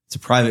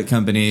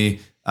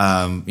company.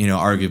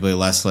 Arguably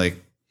less like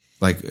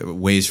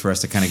ways for us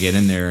to kind of get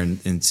in there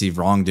and see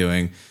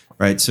wrongdoing.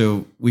 Right.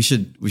 So we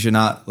should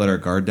not let our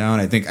guard down.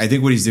 I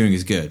think what he's doing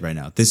is good right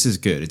now. This is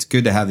good. It's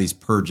good to have these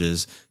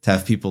purges, to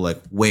have people like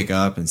wake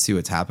up and see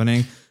what's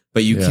happening.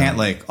 But you can't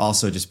like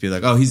also just be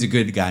like, oh, he's a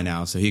good guy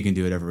now, so he can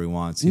do whatever he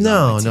wants.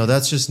 No,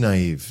 that's just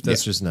naive.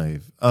 That's just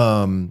naive.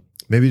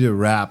 Maybe to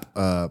wrap,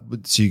 so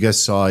you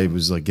guys saw he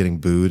was like getting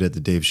booed at the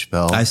Dave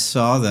Chappelle. I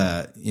saw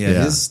that.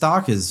 Yeah, his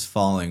stock is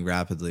falling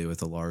rapidly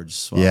with a large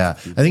swath. Yeah,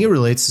 of people. I think it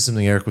relates to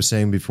something Eric was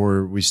saying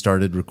before we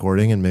started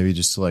recording, and maybe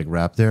just to like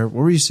wrap there.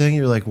 What were you saying?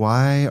 You're like,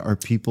 why are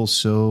people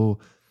so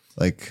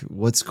like,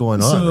 what's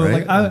going on? So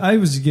right? like I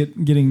was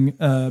getting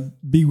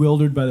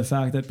bewildered by the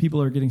fact that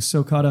people are getting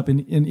so caught up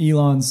in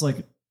Elon's like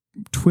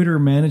Twitter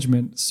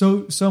management,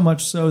 so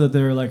much so that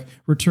they're like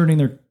returning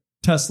their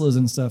Teslas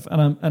and stuff, and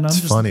I'm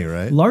it's just funny,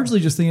 right? largely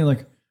just thinking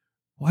like,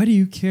 why do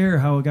you care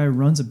how a guy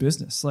runs a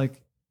business?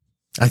 Like,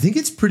 I think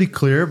it's pretty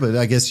clear, but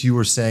I guess you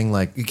were saying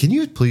like, can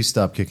you please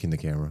stop kicking the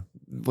camera?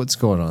 What's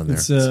going on there?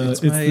 it's the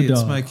dog.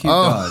 It's my cute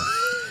dog.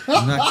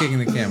 I'm not kicking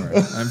the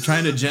camera. I'm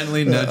trying to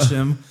gently nudge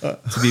him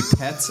to be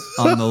pet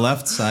on the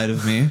left side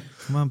of me.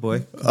 Come on,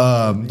 boy.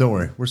 Don't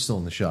worry, we're still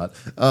in the shot.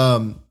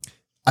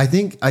 I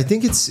think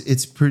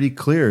it's pretty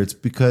clear. It's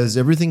because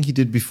everything he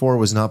did before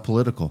was not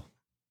political.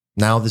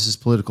 Now this is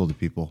political to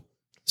people.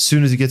 As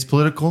soon as it gets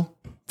political,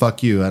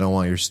 fuck you. I don't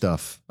want your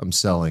stuff. I'm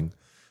selling.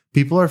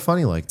 People are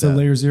funny like It's a that.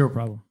 layer zero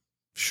problem.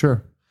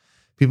 Sure.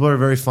 People are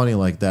very funny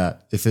like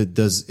that. If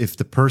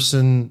the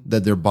person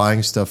that they're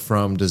buying stuff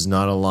from does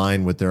not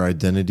align with their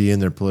identity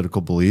and their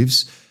political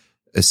beliefs,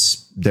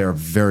 they're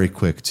very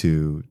quick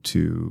to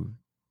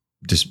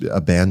just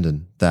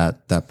abandon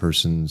that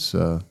person's.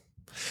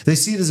 They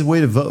see it as a way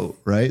to vote,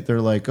 right?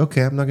 They're like,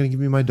 okay, I'm not going to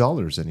give you my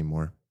dollars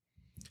anymore.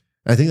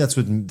 I think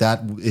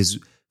that is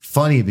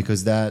funny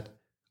because that,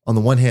 on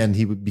the one hand,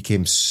 he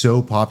became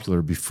so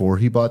popular before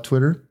he bought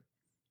Twitter,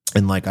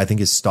 and like I think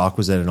his stock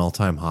was at an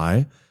all-time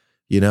high.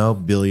 You know,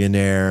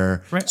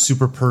 billionaire, Right.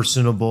 super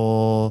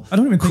personable, I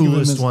don't even think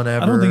coolest of him as, one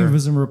ever. I don't think of him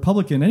as a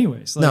Republican,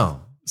 anyways. Like,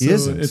 No, he so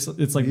isn't.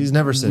 It's like He's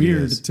never said he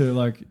weird is. to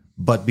like.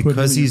 But put him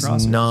because in your he's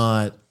crosshairs.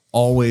 not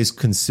always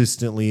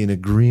consistently in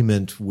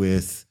agreement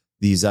with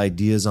these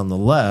ideas on the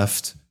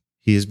left,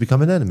 he has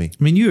become an enemy.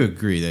 I mean, you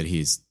agree that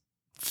he's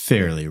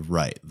fairly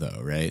right, though,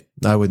 right?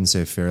 I wouldn't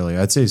say fairly.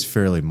 I'd say he's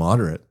fairly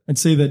moderate. I'd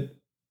say that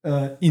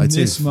in I'd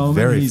say this he's moment,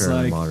 very he's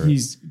fairly like moderate.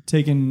 he's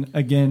taken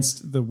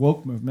against the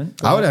woke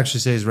movement. I would actually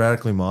say he's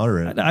radically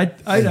moderate I'd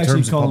in actually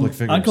terms of call public him.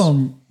 figures. I'd call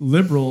him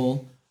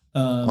liberal,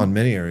 on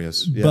many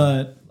areas. Yeah.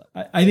 but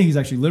I think he's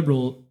actually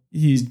liberal.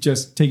 He's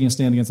just taking a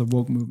stand against the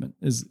woke movement.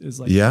 Is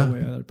like Yeah. the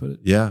way I would put it.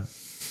 Yeah.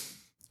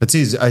 I'd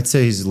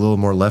say he's a little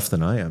more left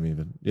than I am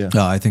even. Yeah.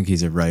 No, I think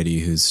he's a righty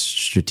who's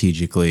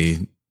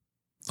strategically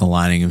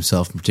aligning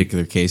himself in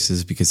particular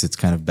cases because it's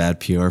kind of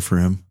bad PR for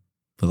him.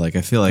 But like,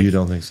 I feel like You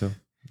don't think so?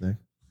 Nick?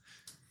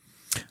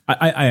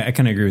 I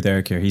kind of agree with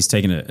Eric here. He's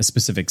taken a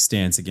specific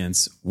stance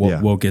against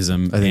Yeah.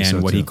 wokeism I think and so,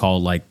 what too. he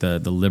called like the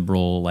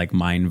liberal like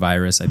mind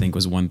virus. I think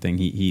was one thing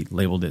he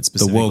labeled it the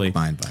specifically. woke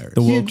mind virus.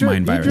 The He woke mind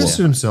He virus. addressed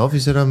to himself. He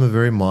said, I'm a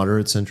very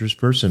moderate centrist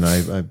person.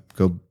 I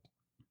go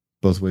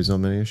both ways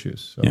on many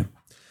issues. So. Yeah.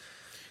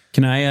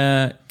 Can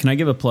I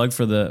give a plug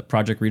for the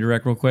Project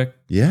Redirect real quick?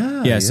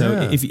 Yeah. Yeah.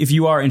 So if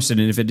you are interested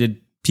and if it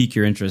did pique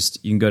your interest,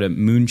 you can go to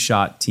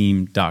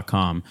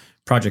moonshotteam.com.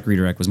 Project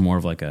Redirect was more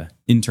of like a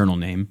internal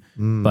name,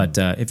 but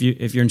if you're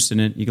interested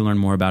in it, you can learn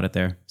more about it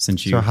there.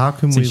 Since you, So how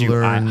can we since you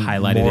learn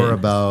highlighted more it.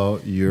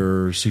 about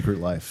your secret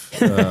life?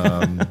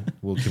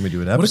 Well, can we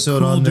do an episode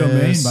cool on domain,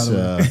 this? by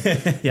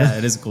the Yeah,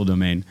 it is a cool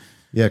domain.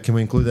 Yeah, can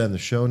we include that in the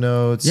show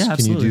notes? Yeah, Can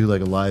absolutely. you do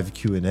like a live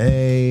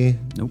Q&A?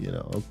 Nope. You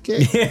know,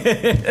 okay.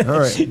 All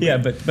right. Yeah,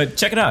 but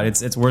check it out.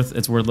 It's worth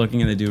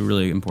looking, and they do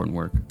really important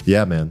work.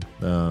 Yeah, man.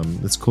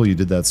 It's cool you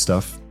did that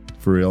stuff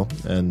for real.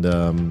 And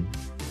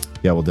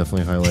yeah, we'll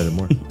definitely highlight it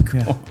more.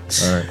 Yeah. All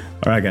right.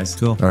 All right, guys.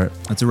 Cool. All right.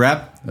 That's a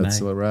wrap. That's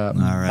Bye. a wrap.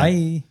 All right.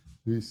 Bye.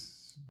 Peace.